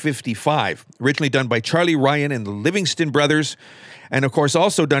 1955, originally done by Charlie Ryan and the Livingston Brothers, and of course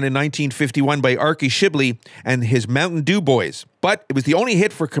also done in 1951 by Archies Shibley and his Mountain Dew Boys. But it was the only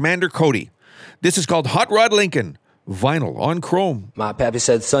hit for Commander Cody. This is called Hot Rod Lincoln, vinyl on chrome. My pappy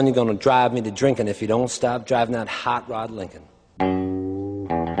said, son, you're gonna drive me to drinking if you don't stop driving that Hot Rod Lincoln.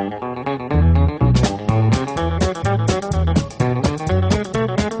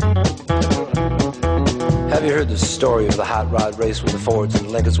 you heard the story of the hot rod race where the Fords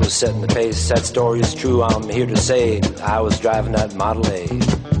and Lincolns was setting the pace? That story is true, I'm here to say I was driving that Model A.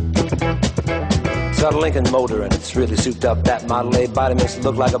 It's got a Lincoln motor and it's really souped up. That Model A body makes it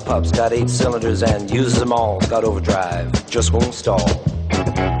look like a pup's. Got 8 cylinders and uses them all. It's got overdrive, just won't stall.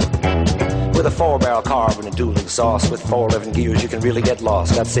 With a 4-barrel carb and a dual exhaust, with 411 gears you can really get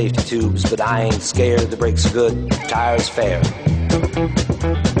lost. Got safety tubes, but I ain't scared. The brakes are good, tires fair.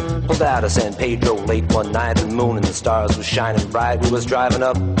 Pulled out of San Pedro late one night. The moon and the stars was shining bright. We was driving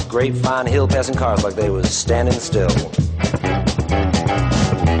up Grapevine Hill, passing cars like they was standing still.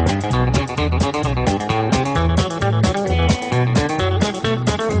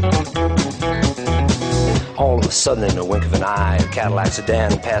 All of a sudden, in a wink of an eye, a Cadillac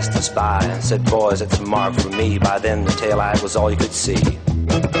sedan passed us by. Said, boys, that's a mark for me. By then, the taillight was all you could see.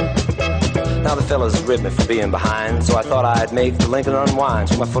 Now the fellas ribbed me for being behind, so I thought I'd make the Lincoln unwind.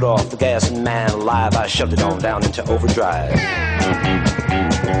 Took my foot off the gas and man alive, I shoved it on down into overdrive.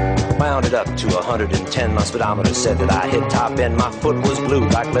 Wound it up to 110, my speedometer said that I hit top end. My foot was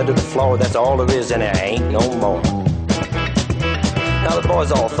glued like lead to the floor, that's all there is and there ain't no more. Now the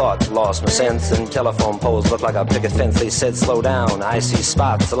boys all thought lost my sense, and telephone poles looked like a picket fence. They said slow down, I see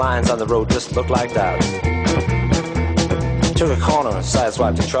spots, the lines on the road just look like dots. Took a corner,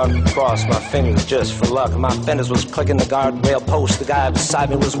 sideswiped the truck, crossed my fingers just for luck. My fenders was clicking the guardrail post, the guy beside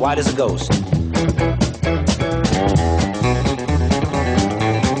me was white as a ghost.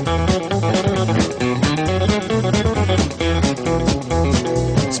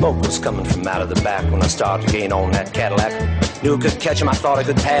 Smoke was coming from out of the back when I started to gain on that Cadillac. Knew I could catch him, I thought I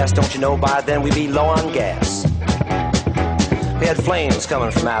could pass. Don't you know by then we'd be low on gas. We had flames coming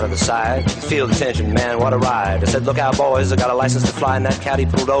from out of the side. You feel the tension, man, what a ride. I said, look out, boys, I got a license to fly. And that caddy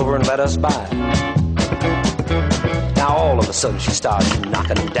pulled over and let us by. Now all of a sudden she started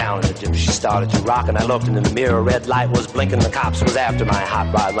knocking down in the dim. She started to rock, and I looked in the mirror. Red light was blinking, the cops was after my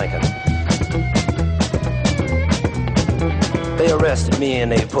hot rod Lincoln. They arrested me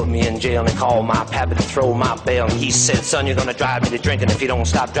and they put me in jail, and they called my pappy to throw my bail. And he said, son, you're gonna drive me to drinking if you don't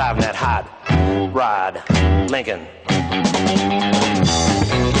stop driving that hot rod Lincoln.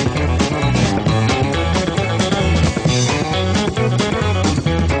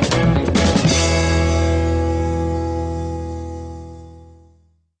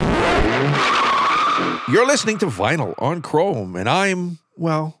 You're listening to Vinyl on Chrome, and I'm,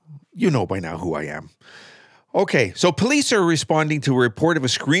 well, you know by now who I am. Okay, so police are responding to a report of a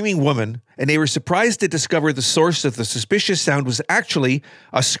screaming woman, and they were surprised to discover the source of the suspicious sound was actually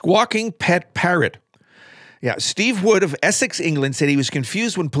a squawking pet parrot. Yeah, Steve Wood of Essex, England, said he was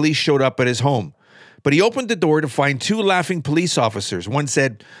confused when police showed up at his home. But he opened the door to find 2 laughing police officers. One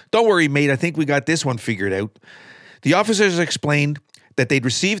said, "Don't worry, mate, I think we got this one figured out." The officers explained that they'd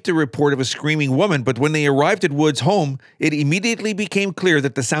received a report of a screaming woman, but when they arrived at Wood's home, it immediately became clear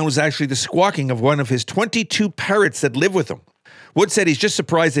that the sound was actually the squawking of one of his 22 parrots that live with him. Wood said he's just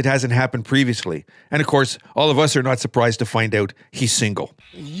surprised it hasn't happened previously. And of course, all of us are not surprised to find out he's single.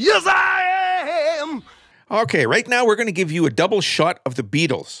 Yes, I am! Okay, right now we're going to give you a double shot of the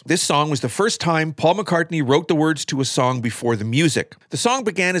Beatles. This song was the first time Paul McCartney wrote the words to a song before the music. The song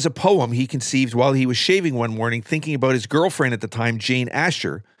began as a poem he conceived while he was shaving one morning, thinking about his girlfriend at the time, Jane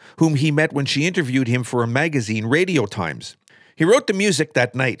Asher, whom he met when she interviewed him for a magazine, Radio Times. He wrote the music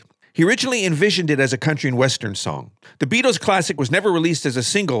that night. He originally envisioned it as a country and western song. The Beatles classic was never released as a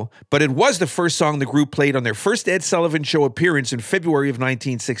single, but it was the first song the group played on their first Ed Sullivan Show appearance in February of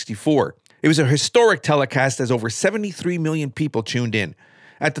 1964. It was a historic telecast as over 73 million people tuned in.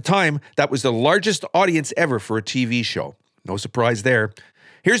 At the time, that was the largest audience ever for a TV show. No surprise there.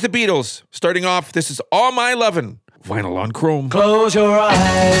 Here's the Beatles. Starting off, this is All My Lovin', Vinyl on Chrome. Close your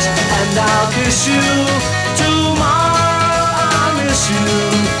eyes and I'll kiss you. Tomorrow I'll miss you.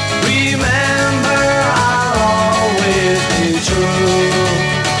 Remember, I'll always be true.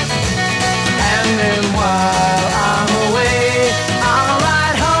 And then while I'm away, I'll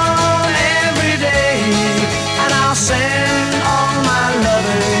ride home every day, and I'll send all my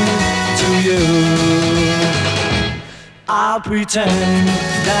loving to you. I'll pretend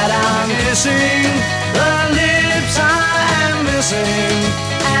that I'm kissing the lips I am missing,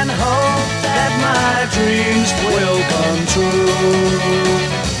 and hope that my dreams will come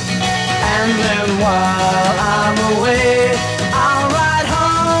true. And then while I'm away, I'll ride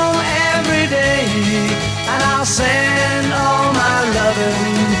home every day, and I'll send all my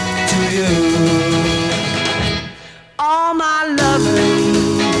loving to you. All my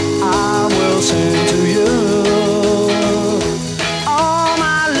loving I will send to you. All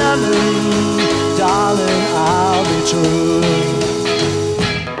my loving, darling, I'll be true.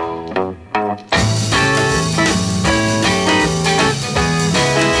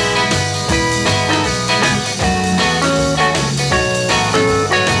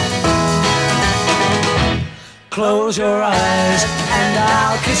 close your eyes and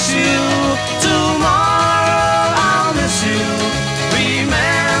I'll kiss you. Tomorrow I'll miss you.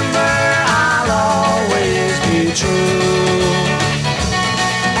 Remember, I'll always be true.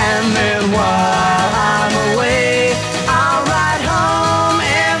 And then while I'm away, I'll ride home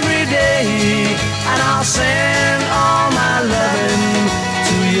every day and I'll send all my loving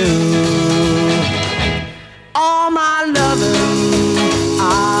to you. All my loving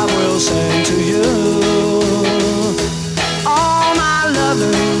I will send to you. All my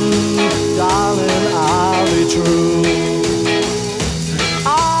loving, darling, I'll be true.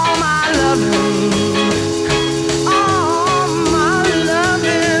 All my loving, all my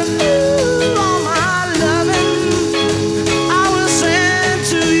loving, ooh, all my loving, I will send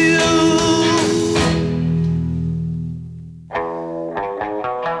to you.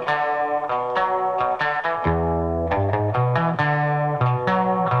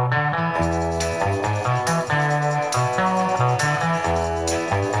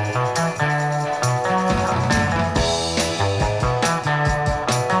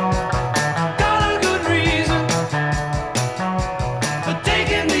 Got a good reason for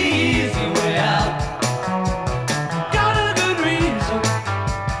taking the easy way out. Got a good reason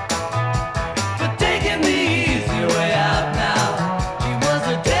for taking the easy way out now. She was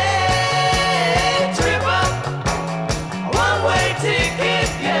a day tripper, a one-way ticket,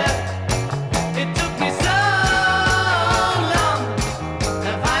 yeah. It took me so long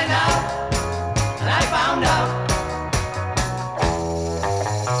to find out, and I found out.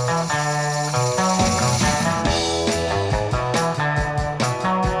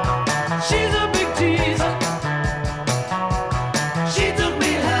 She's a big teaser. She took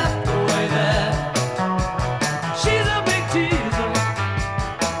me half the way there. She's a big teaser.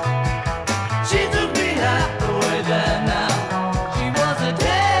 She took me half the way there now. She was a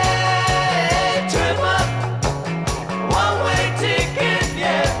day tripper, one-way ticket,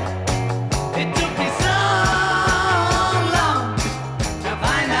 yeah. It took me so long to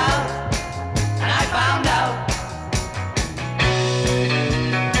find out, and I found out.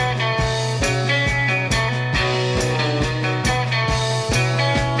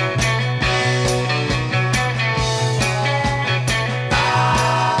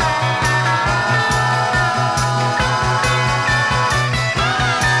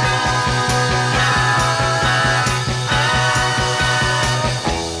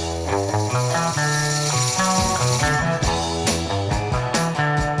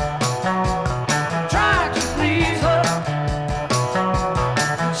 Tried to please her.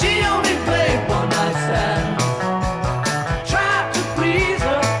 She only played one night stands. Tried to please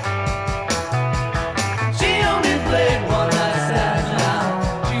her. She only played one night stands now.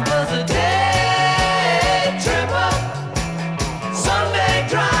 She was a day tripper, Sunday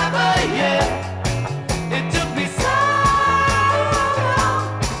driver, yeah. It took me so long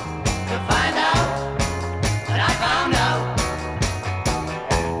to find out, and I found out.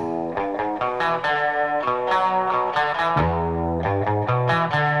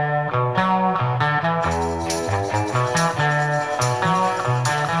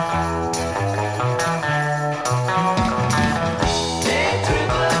 Day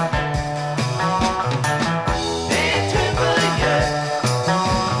tripper, yeah.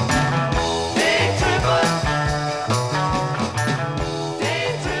 Day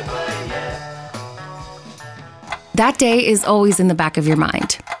tripper, yeah. That day is always in the back of your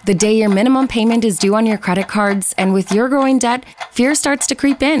mind. The day your minimum payment is due on your credit cards, and with your growing debt, fear starts to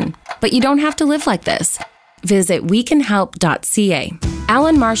creep in. But you don't have to live like this. Visit wecanhelp.ca.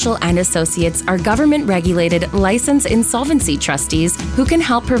 Allen Marshall and Associates are government-regulated, licensed insolvency trustees who can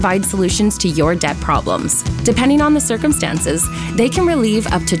help provide solutions to your debt problems. Depending on the circumstances, they can relieve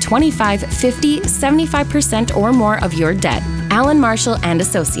up to 25, 50, 75% or more of your debt. Allen Marshall and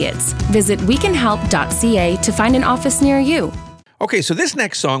Associates. Visit wecanhelp.ca to find an office near you. Okay, so this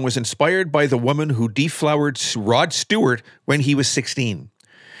next song was inspired by the woman who deflowered Rod Stewart when he was 16.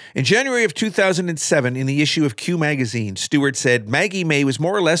 In January of 2007, in the issue of Q magazine, Stewart said, Maggie May was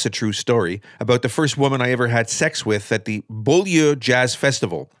more or less a true story about the first woman I ever had sex with at the Beaulieu Jazz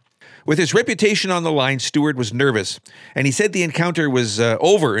Festival. With his reputation on the line, Stewart was nervous, and he said the encounter was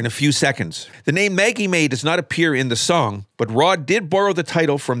over in a few seconds. The name Maggie May does not appear in the song, but Rod did borrow the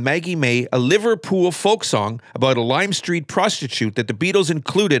title from Maggie May, a Liverpool folk song about a Lime Street prostitute that the Beatles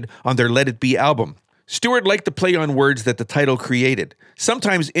included on their Let It Be album. Stewart liked to play on words that the title created,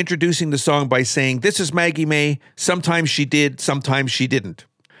 sometimes introducing the song by saying, "This is Maggie May, sometimes she did, sometimes she didn't."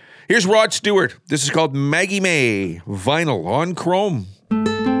 Here's Rod Stewart. This is called Maggie May, vinyl on Chrome.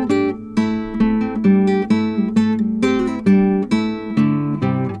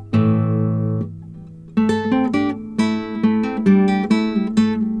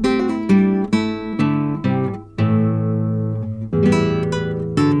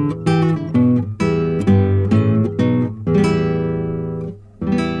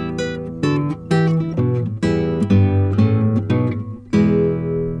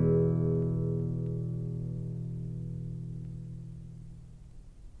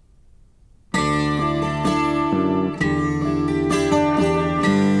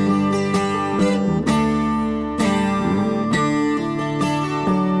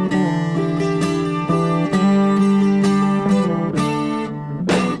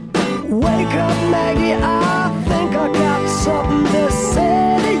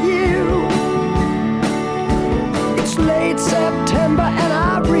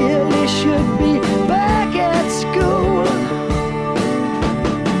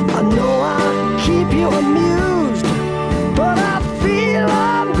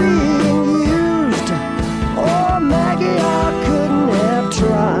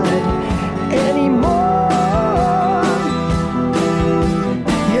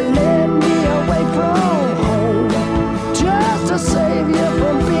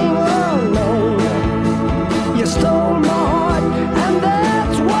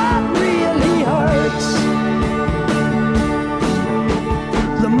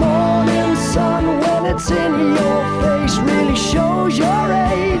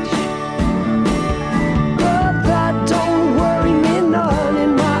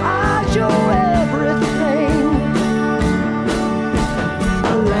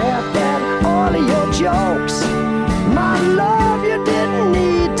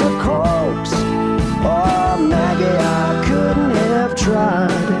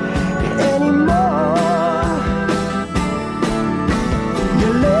 tried anymore. You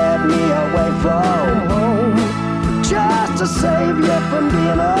led me away from home just to save you from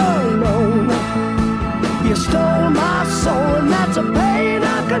being alone. You stole my soul, and that's a pain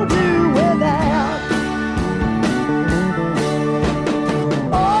I can do without.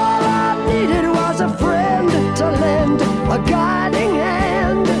 All I needed was a friend to lend a guiding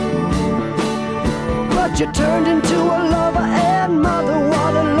hand, but you turned into a lover and mother.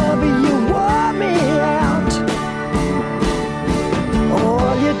 What a lover, you wore me out.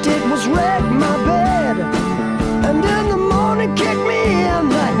 All you did was wreck my bed, and in the morning kick me in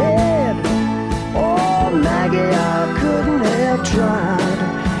the head. Oh, Maggie, I couldn't have tried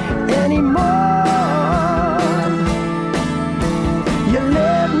anymore. You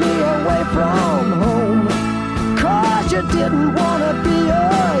led me away from home, 'cause you didn't want to be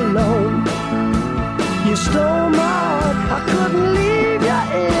alone. You stole my heart, I couldn't leave you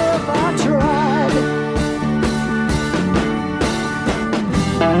if I tried.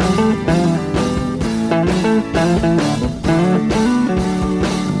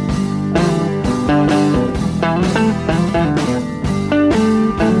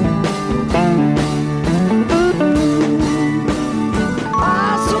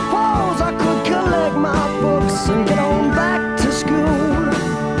 I suppose I could collect my books and get on back to school,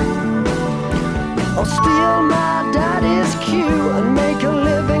 or steal my daddy's cue and make a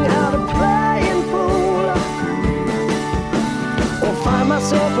living out of playing pool, or find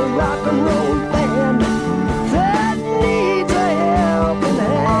myself a rock and roll band that needs a helping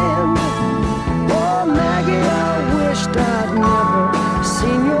hand. Oh, Maggie, I wished I'd never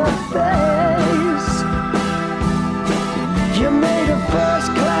seen your face. You made a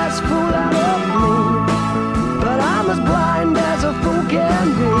first-class fool out of me, but I'm as blind as a fool can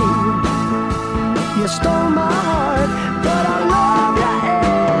be. You stole my heart, but I love you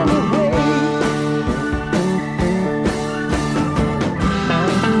anyway.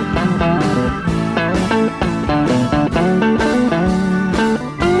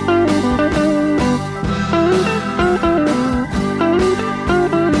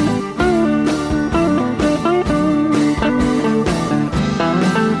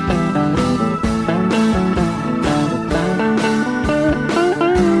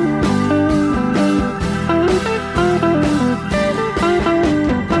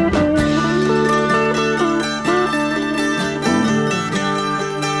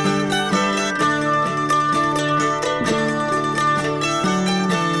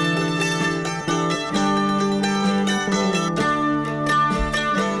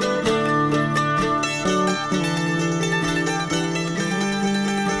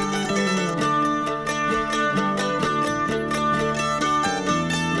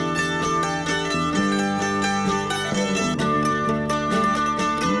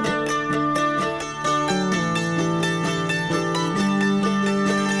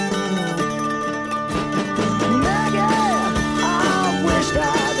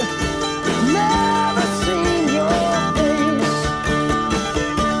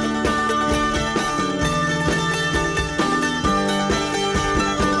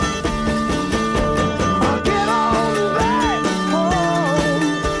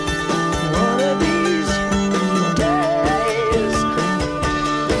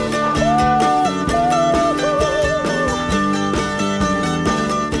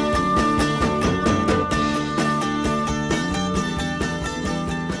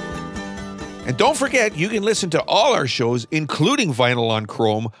 Don't forget, you can listen to all our shows, including Vinyl on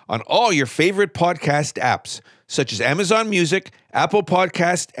Chrome, on all your favorite podcast apps, such as Amazon Music, Apple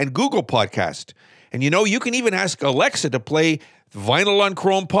Podcast, and Google Podcast. And you can even ask Alexa to play the Vinyl on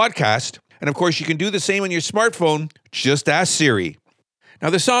Chrome podcast. And of course, you can do the same on your smartphone. Just ask Siri. Now,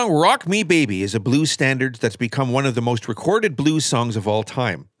 the song Rock Me Baby is a blues standard that's become one of the most recorded blues songs of all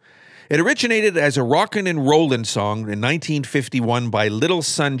time. It originated as a rockin' and rollin' song in 1951 by Little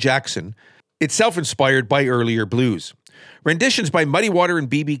Son Jackson, itself inspired by earlier blues. Renditions by Muddy Water and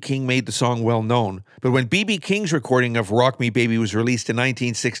B.B. King made the song well known, but when B.B. King's recording of Rock Me Baby was released in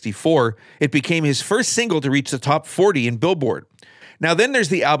 1964, it became his first single to reach the top 40 in Billboard. Now then there's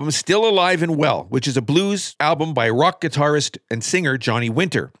the album Still Alive and Well, which is a blues album by rock guitarist and singer Johnny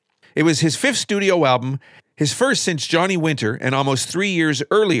Winter. It was his fifth studio album, his first since Johnny Winter, and almost 3 years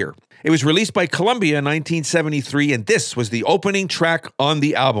earlier. It was released by Columbia in 1973, and this was the opening track on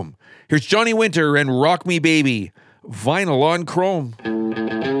the album. Here's Johnny Winter and Rock Me Baby, Vinyl on Chrome.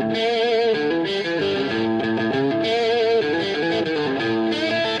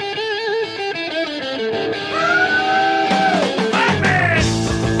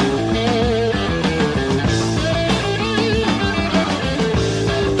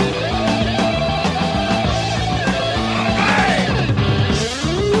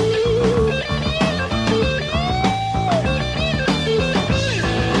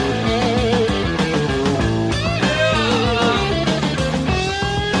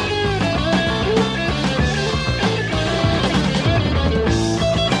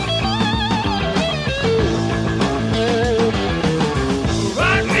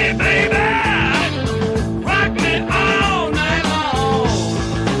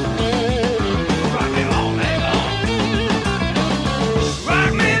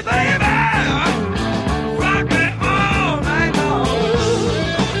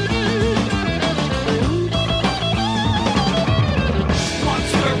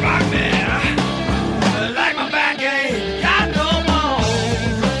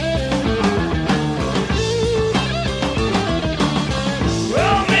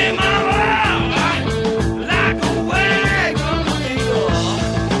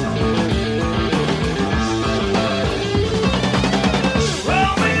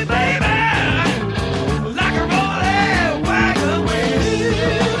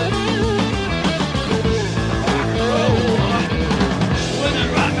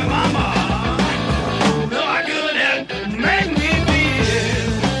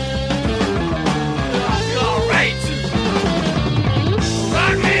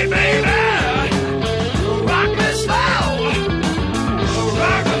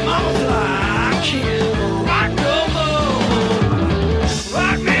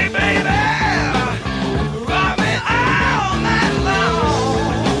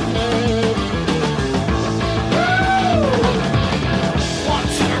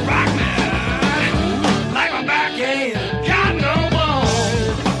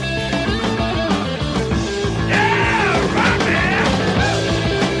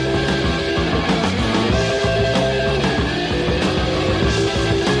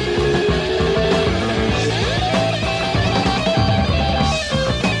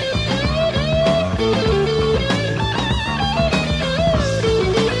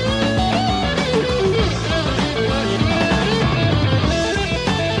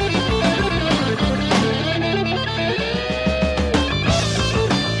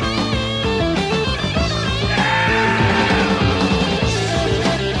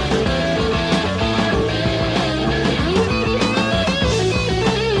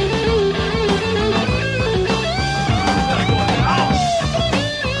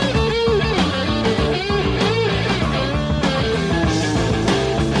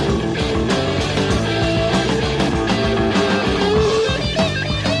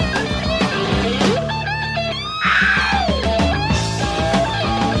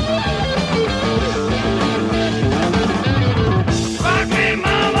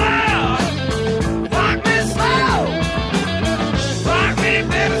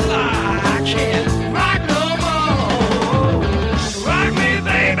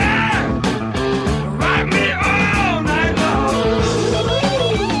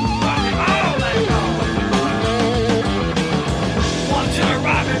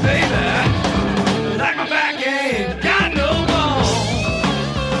 got me, baby. Like my back ain't got no bone.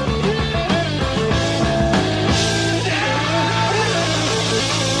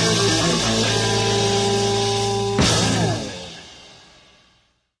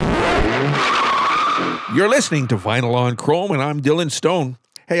 You're listening to Vinyl on Chrome, and I'm Dylan Stone.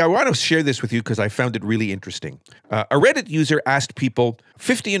 Hey, I want to share this with you because I found it really interesting. A Reddit user asked people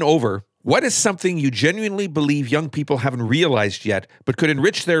 50 and over, what is something you genuinely believe young people haven't realized yet, but could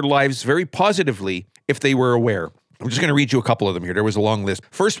enrich their lives very positively if they were aware? I'm just going to read you a couple of them here. There was a long list.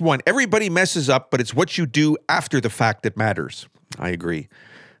 First one, everybody messes up, but it's what you do after the fact that matters. I agree.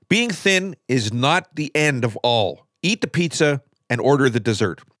 Being thin is not the end of all. Eat the pizza and order the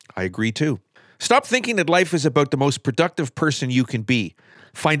dessert. I agree too. Stop thinking that life is about the most productive person you can be.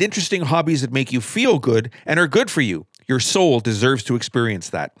 Find interesting hobbies that make you feel good and are good for you. Your soul deserves to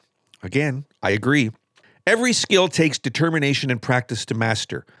experience that. Again, I agree. Every skill takes determination and practice to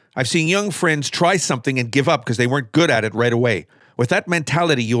master. I've seen young friends try something and give up because they weren't good at it right away. With that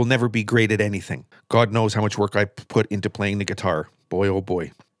mentality, you will never be great at anything. God knows how much work I put into playing the guitar. Boy, oh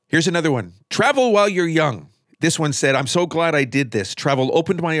boy. Here's another one. Travel while you're young. This one said, I'm so glad I did this. Travel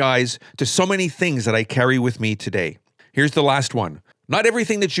opened my eyes to so many things that I carry with me today. Here's the last one. Not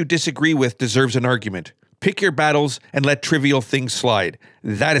everything that you disagree with deserves an argument. Pick your battles and let trivial things slide.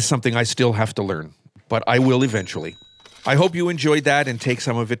 That is something I still have to learn, but I will eventually. I hope you enjoyed that and take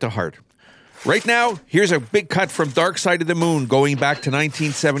some of it to heart. Right now, here's a big cut from Dark Side of the Moon going back to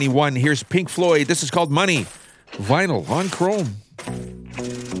 1971. Here's Pink Floyd. This is called Money. Vinyl on Chrome.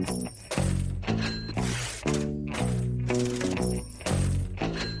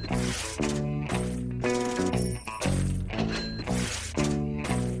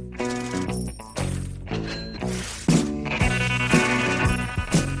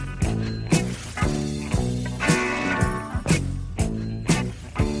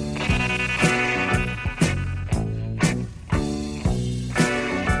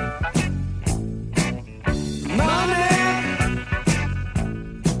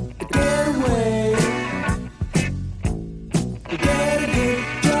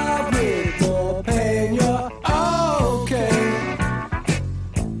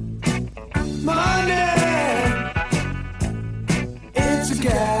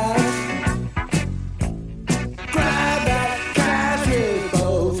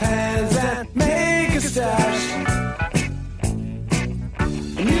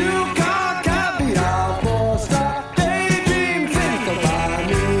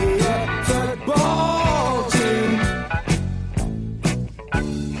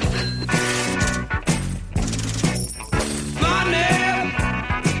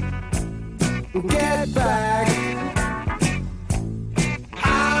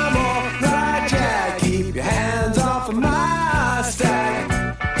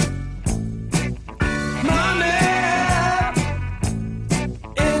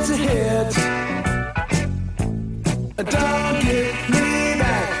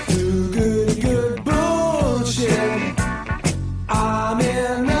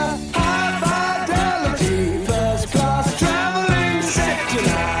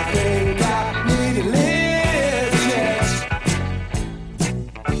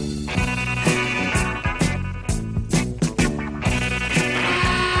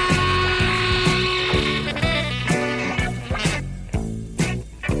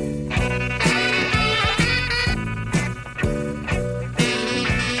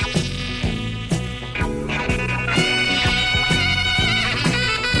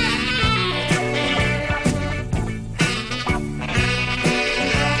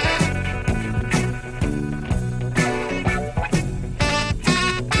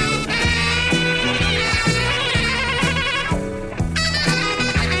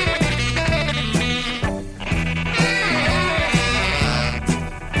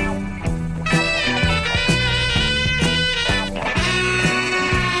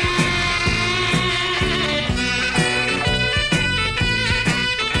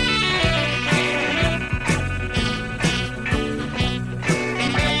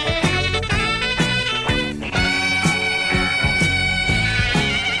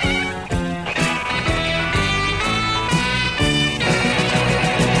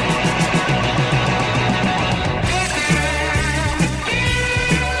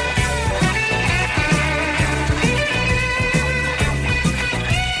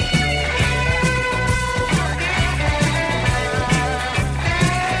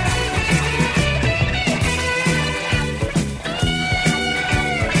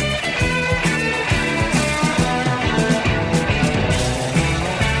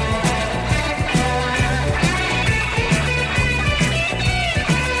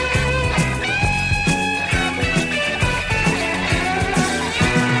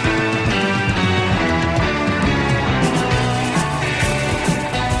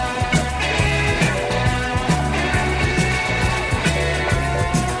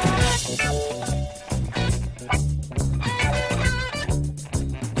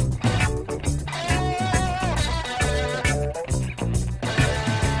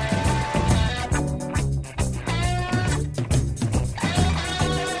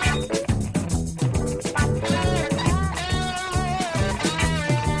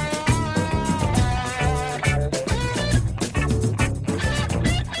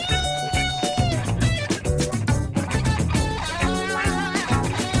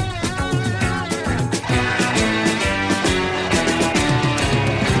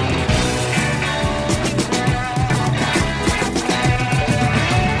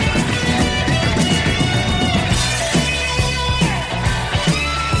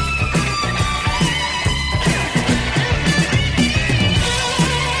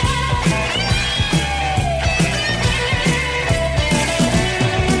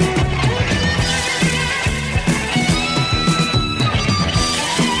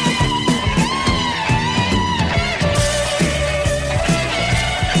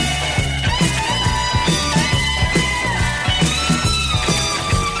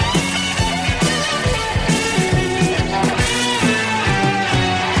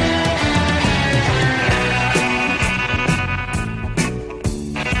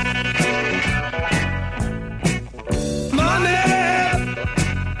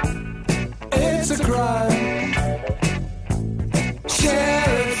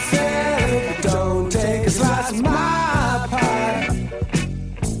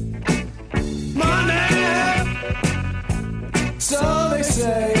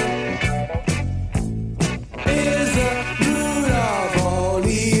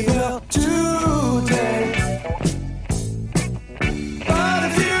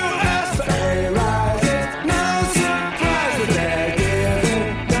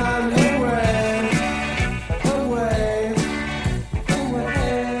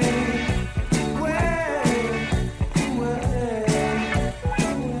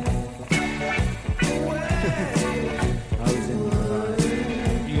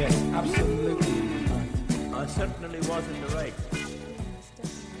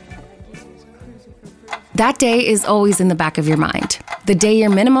 That day is always in the back of your mind. The day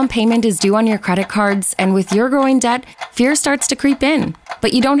your minimum payment is due on your credit cards, and with your growing debt, fear starts to creep in.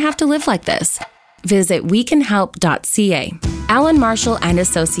 But you don't have to live like this. Visit wecanhelp.ca. Allen Marshall and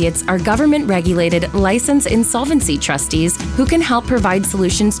Associates are government-regulated, licensed insolvency trustees who can help provide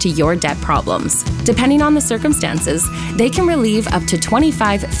solutions to your debt problems. Depending on the circumstances, they can relieve up to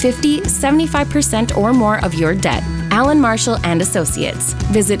 25, 50, 75% or more of your debt. Allen Marshall and Associates.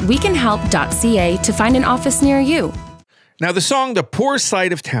 Visit wecanhelp.ca to find an office near you. Now, the song The Poor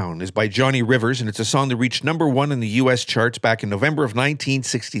Side of Town is by Johnny Rivers, and it's a song that reached number 1 in the U.S. charts back in November of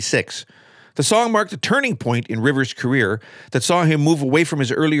 1966. The song marked a turning point in Rivers' career that saw him move away from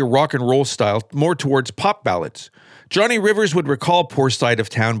his earlier rock and roll style more towards pop ballads. Johnny Rivers would recall Poor Side of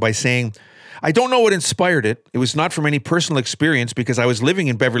Town by saying, "I don't know what inspired it. It was not from any personal experience because I was living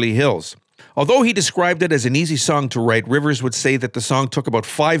in Beverly Hills." Although he described it as an easy song to write, Rivers would say that the song took about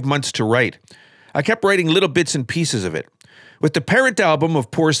 5 months to write. "I kept writing little bits and pieces of it." With the parent album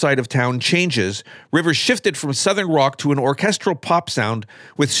of Poor Side of Town, Changes, Rivers shifted from southern rock to an orchestral pop sound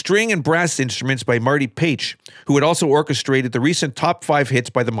with string and brass instruments by Marty Paich, who had also orchestrated the recent top 5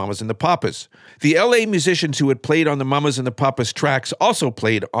 hits by the Mamas and the Papas. The LA musicians who had played on the Mamas and the Papas tracks also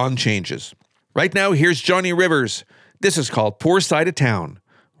played on Changes. Right now, here's Johnny Rivers. This is called Poor Side of Town.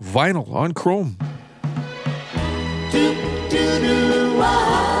 Vinyl on Chrome.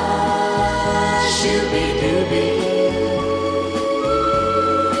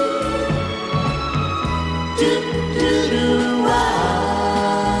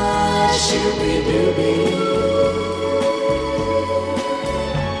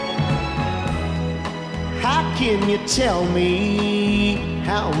 How can you tell me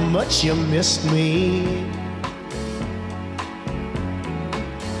how much you missed me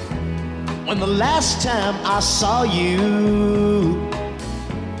when the last time I saw you,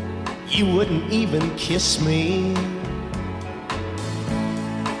 you wouldn't even kiss me?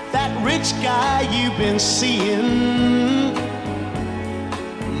 That rich guy you've been seeing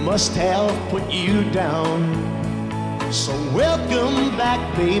must have put you down. So welcome back,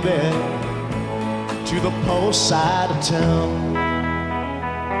 baby, to the poor side of town.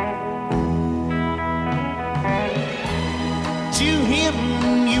 To him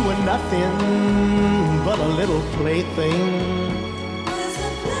you were nothing but a little plaything.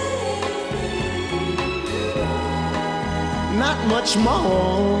 Not much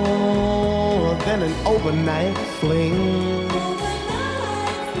more than an overnight fling.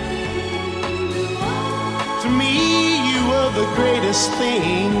 To me, you were the greatest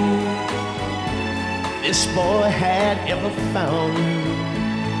thing this boy had ever found.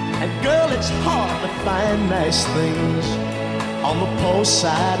 And girl, it's hard to find nice things on the poor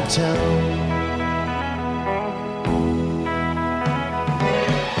side of town.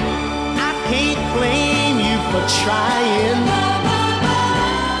 I can't blame you for trying.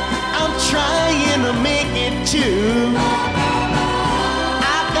 I'm trying to make it too.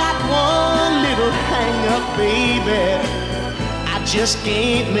 I've got one little hang up, baby. I just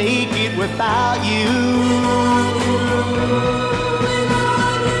can't make it without you.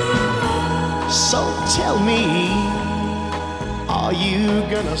 So tell me, are you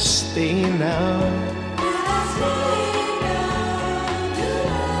gonna stay now?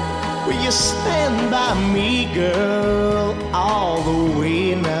 Will you stand by me, girl, all the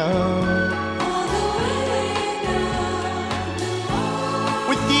way now?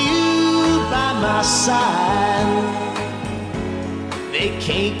 With you by my side, they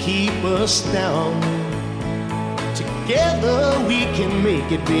can't keep us down. Together we can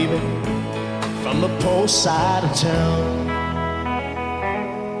make it, baby, from the poor side of town.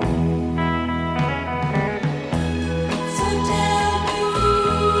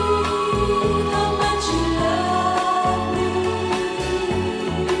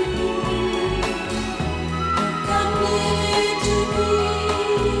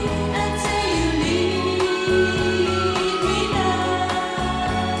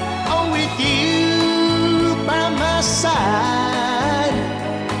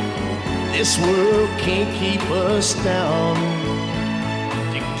 This world can't keep us down.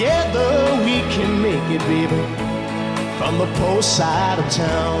 Together we can make it, baby, from the poor side of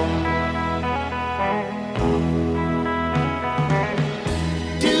town.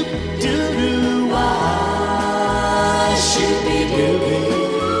 Do do do, why should we do it?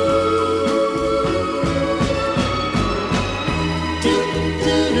 Do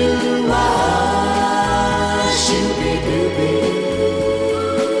do do, why should we do it?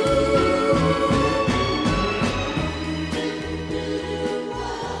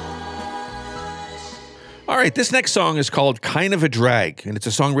 All right, this next song is called Kind of a Drag, and it's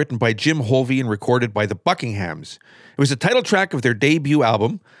a song written by Jim Holvey and recorded by the Buckinghams. It was the title track of their debut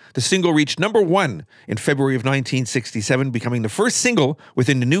album. The single reached number 1 in February of 1967, becoming the first single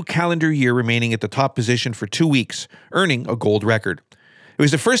within the new calendar year remaining at the top position for 2 weeks, earning a gold record. It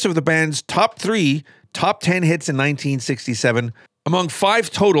was the first of the band's top 3 top 10 hits in 1967, among 5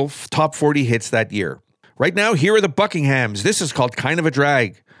 total top 40 hits that year. Right now, here are the Buckinghams. This is called Kind of a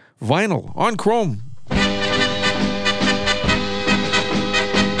Drag. Vinyl on Chrome.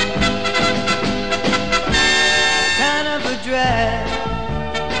 Kind of a drag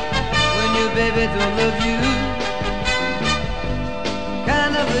when your baby don't love you.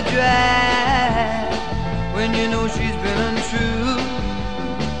 Kind of a drag when you know she's been untrue.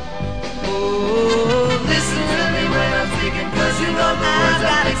 Oh, listen to me when I'm speaking, 'cause you know the words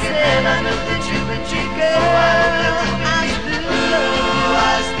I'm thinking, and I know that you've been cheating. Oh, I still love you. I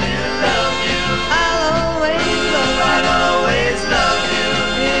still love you. I'll always love you. I'll always love you.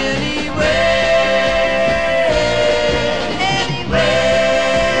 Anyway,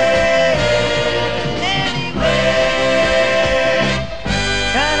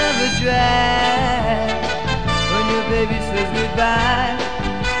 kind of a drag when your baby says goodbye.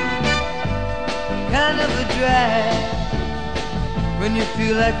 Kind of a drag when you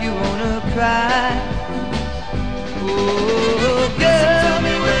feel like you wanna cry. Oh, girl, tell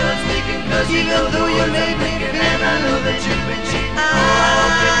me when I'm speaking, 'cause even though you made me feel, and I know that you've been cheating,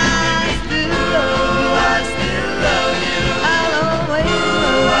 I still love you. I still love you. I'll always love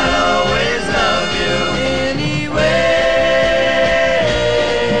you. I'll always love you. Anyway.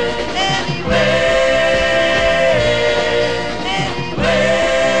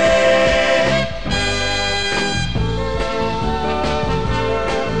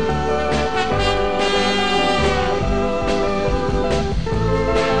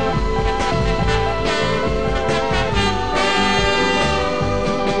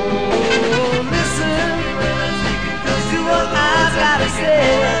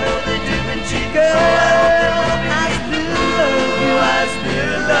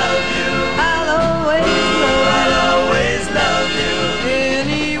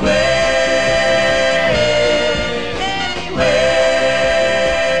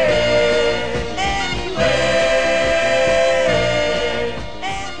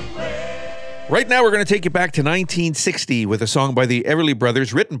 Right now, we're going to take you back to 1960 with a song by the Everly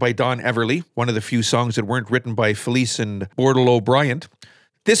Brothers, written by Don Everly, one of the few songs that weren't written by Felice and Bordelot Bryant.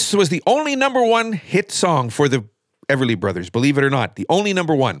 This was the only number 1 hit song for the Everly Brothers, believe it or not, the only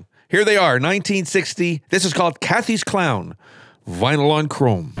number 1. Here they are, 1960. This is called Cathy's Clown, vinyl on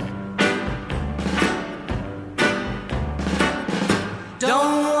Chrome.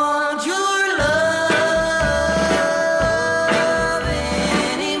 Don't want your love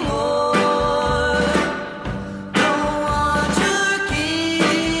anymore. Don't want your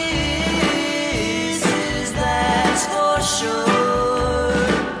kisses, that's for sure.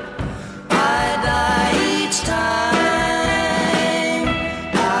 I die each time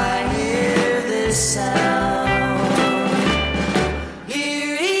I hear this sound.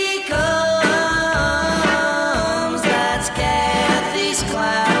 Here he comes, that's Cathy's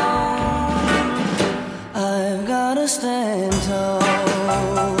clown. I've gotta stand tall.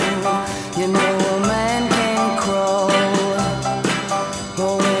 You know a man can crawl.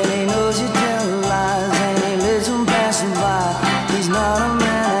 But when he knows you tell lies and he lets them passing by, he's not a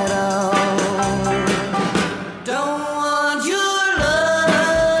man at all. Don't want your love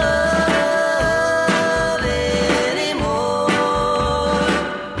anymore.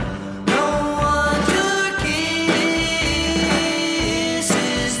 Don't want your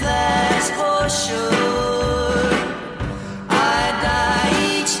kisses, that's for sure. I die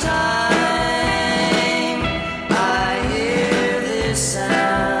each time I hear this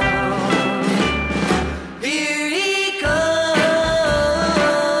sound. Here he comes,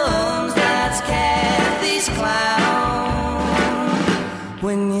 that's Cathy's clown.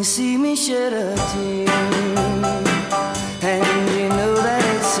 When you see me shed a tear, and you know that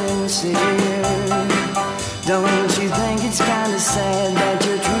it's sincere, don't you think it's kind of sad that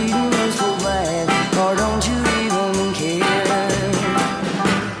you're treating me so bad, or don't you even care?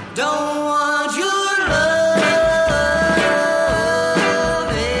 Don't want your love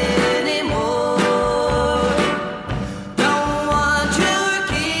anymore. Don't want your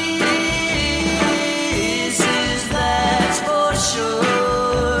kisses, that's for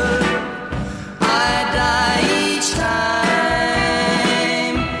sure. I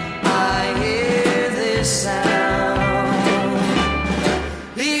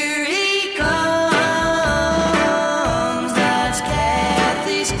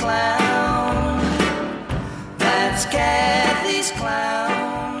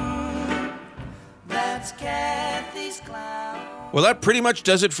Well, that pretty much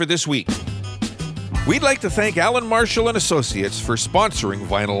does it for this week. We'd like to thank Alan Marshall and Associates for sponsoring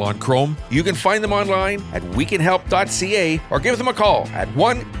Vinyl on Chrome. You can find them online at wecanhelp.ca or give them a call at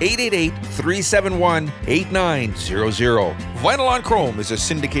 1-888-371-8900. Vinyl on Chrome is a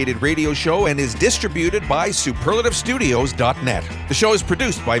syndicated radio show and is distributed by superlativestudios.net. The show is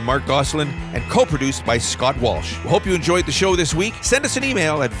produced by Marc Gosselin and co-produced by Scott Walsh. We hope you enjoyed the show this week. Send us an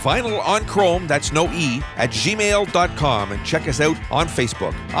email at vinylonchrome, that's no E, at gmail.com and check us out on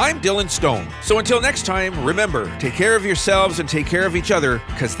Facebook. I'm Dylan Stone. So until next time, remember, take care of yourselves and take care of each other,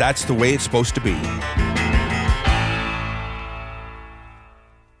 because that's the way it's supposed to be.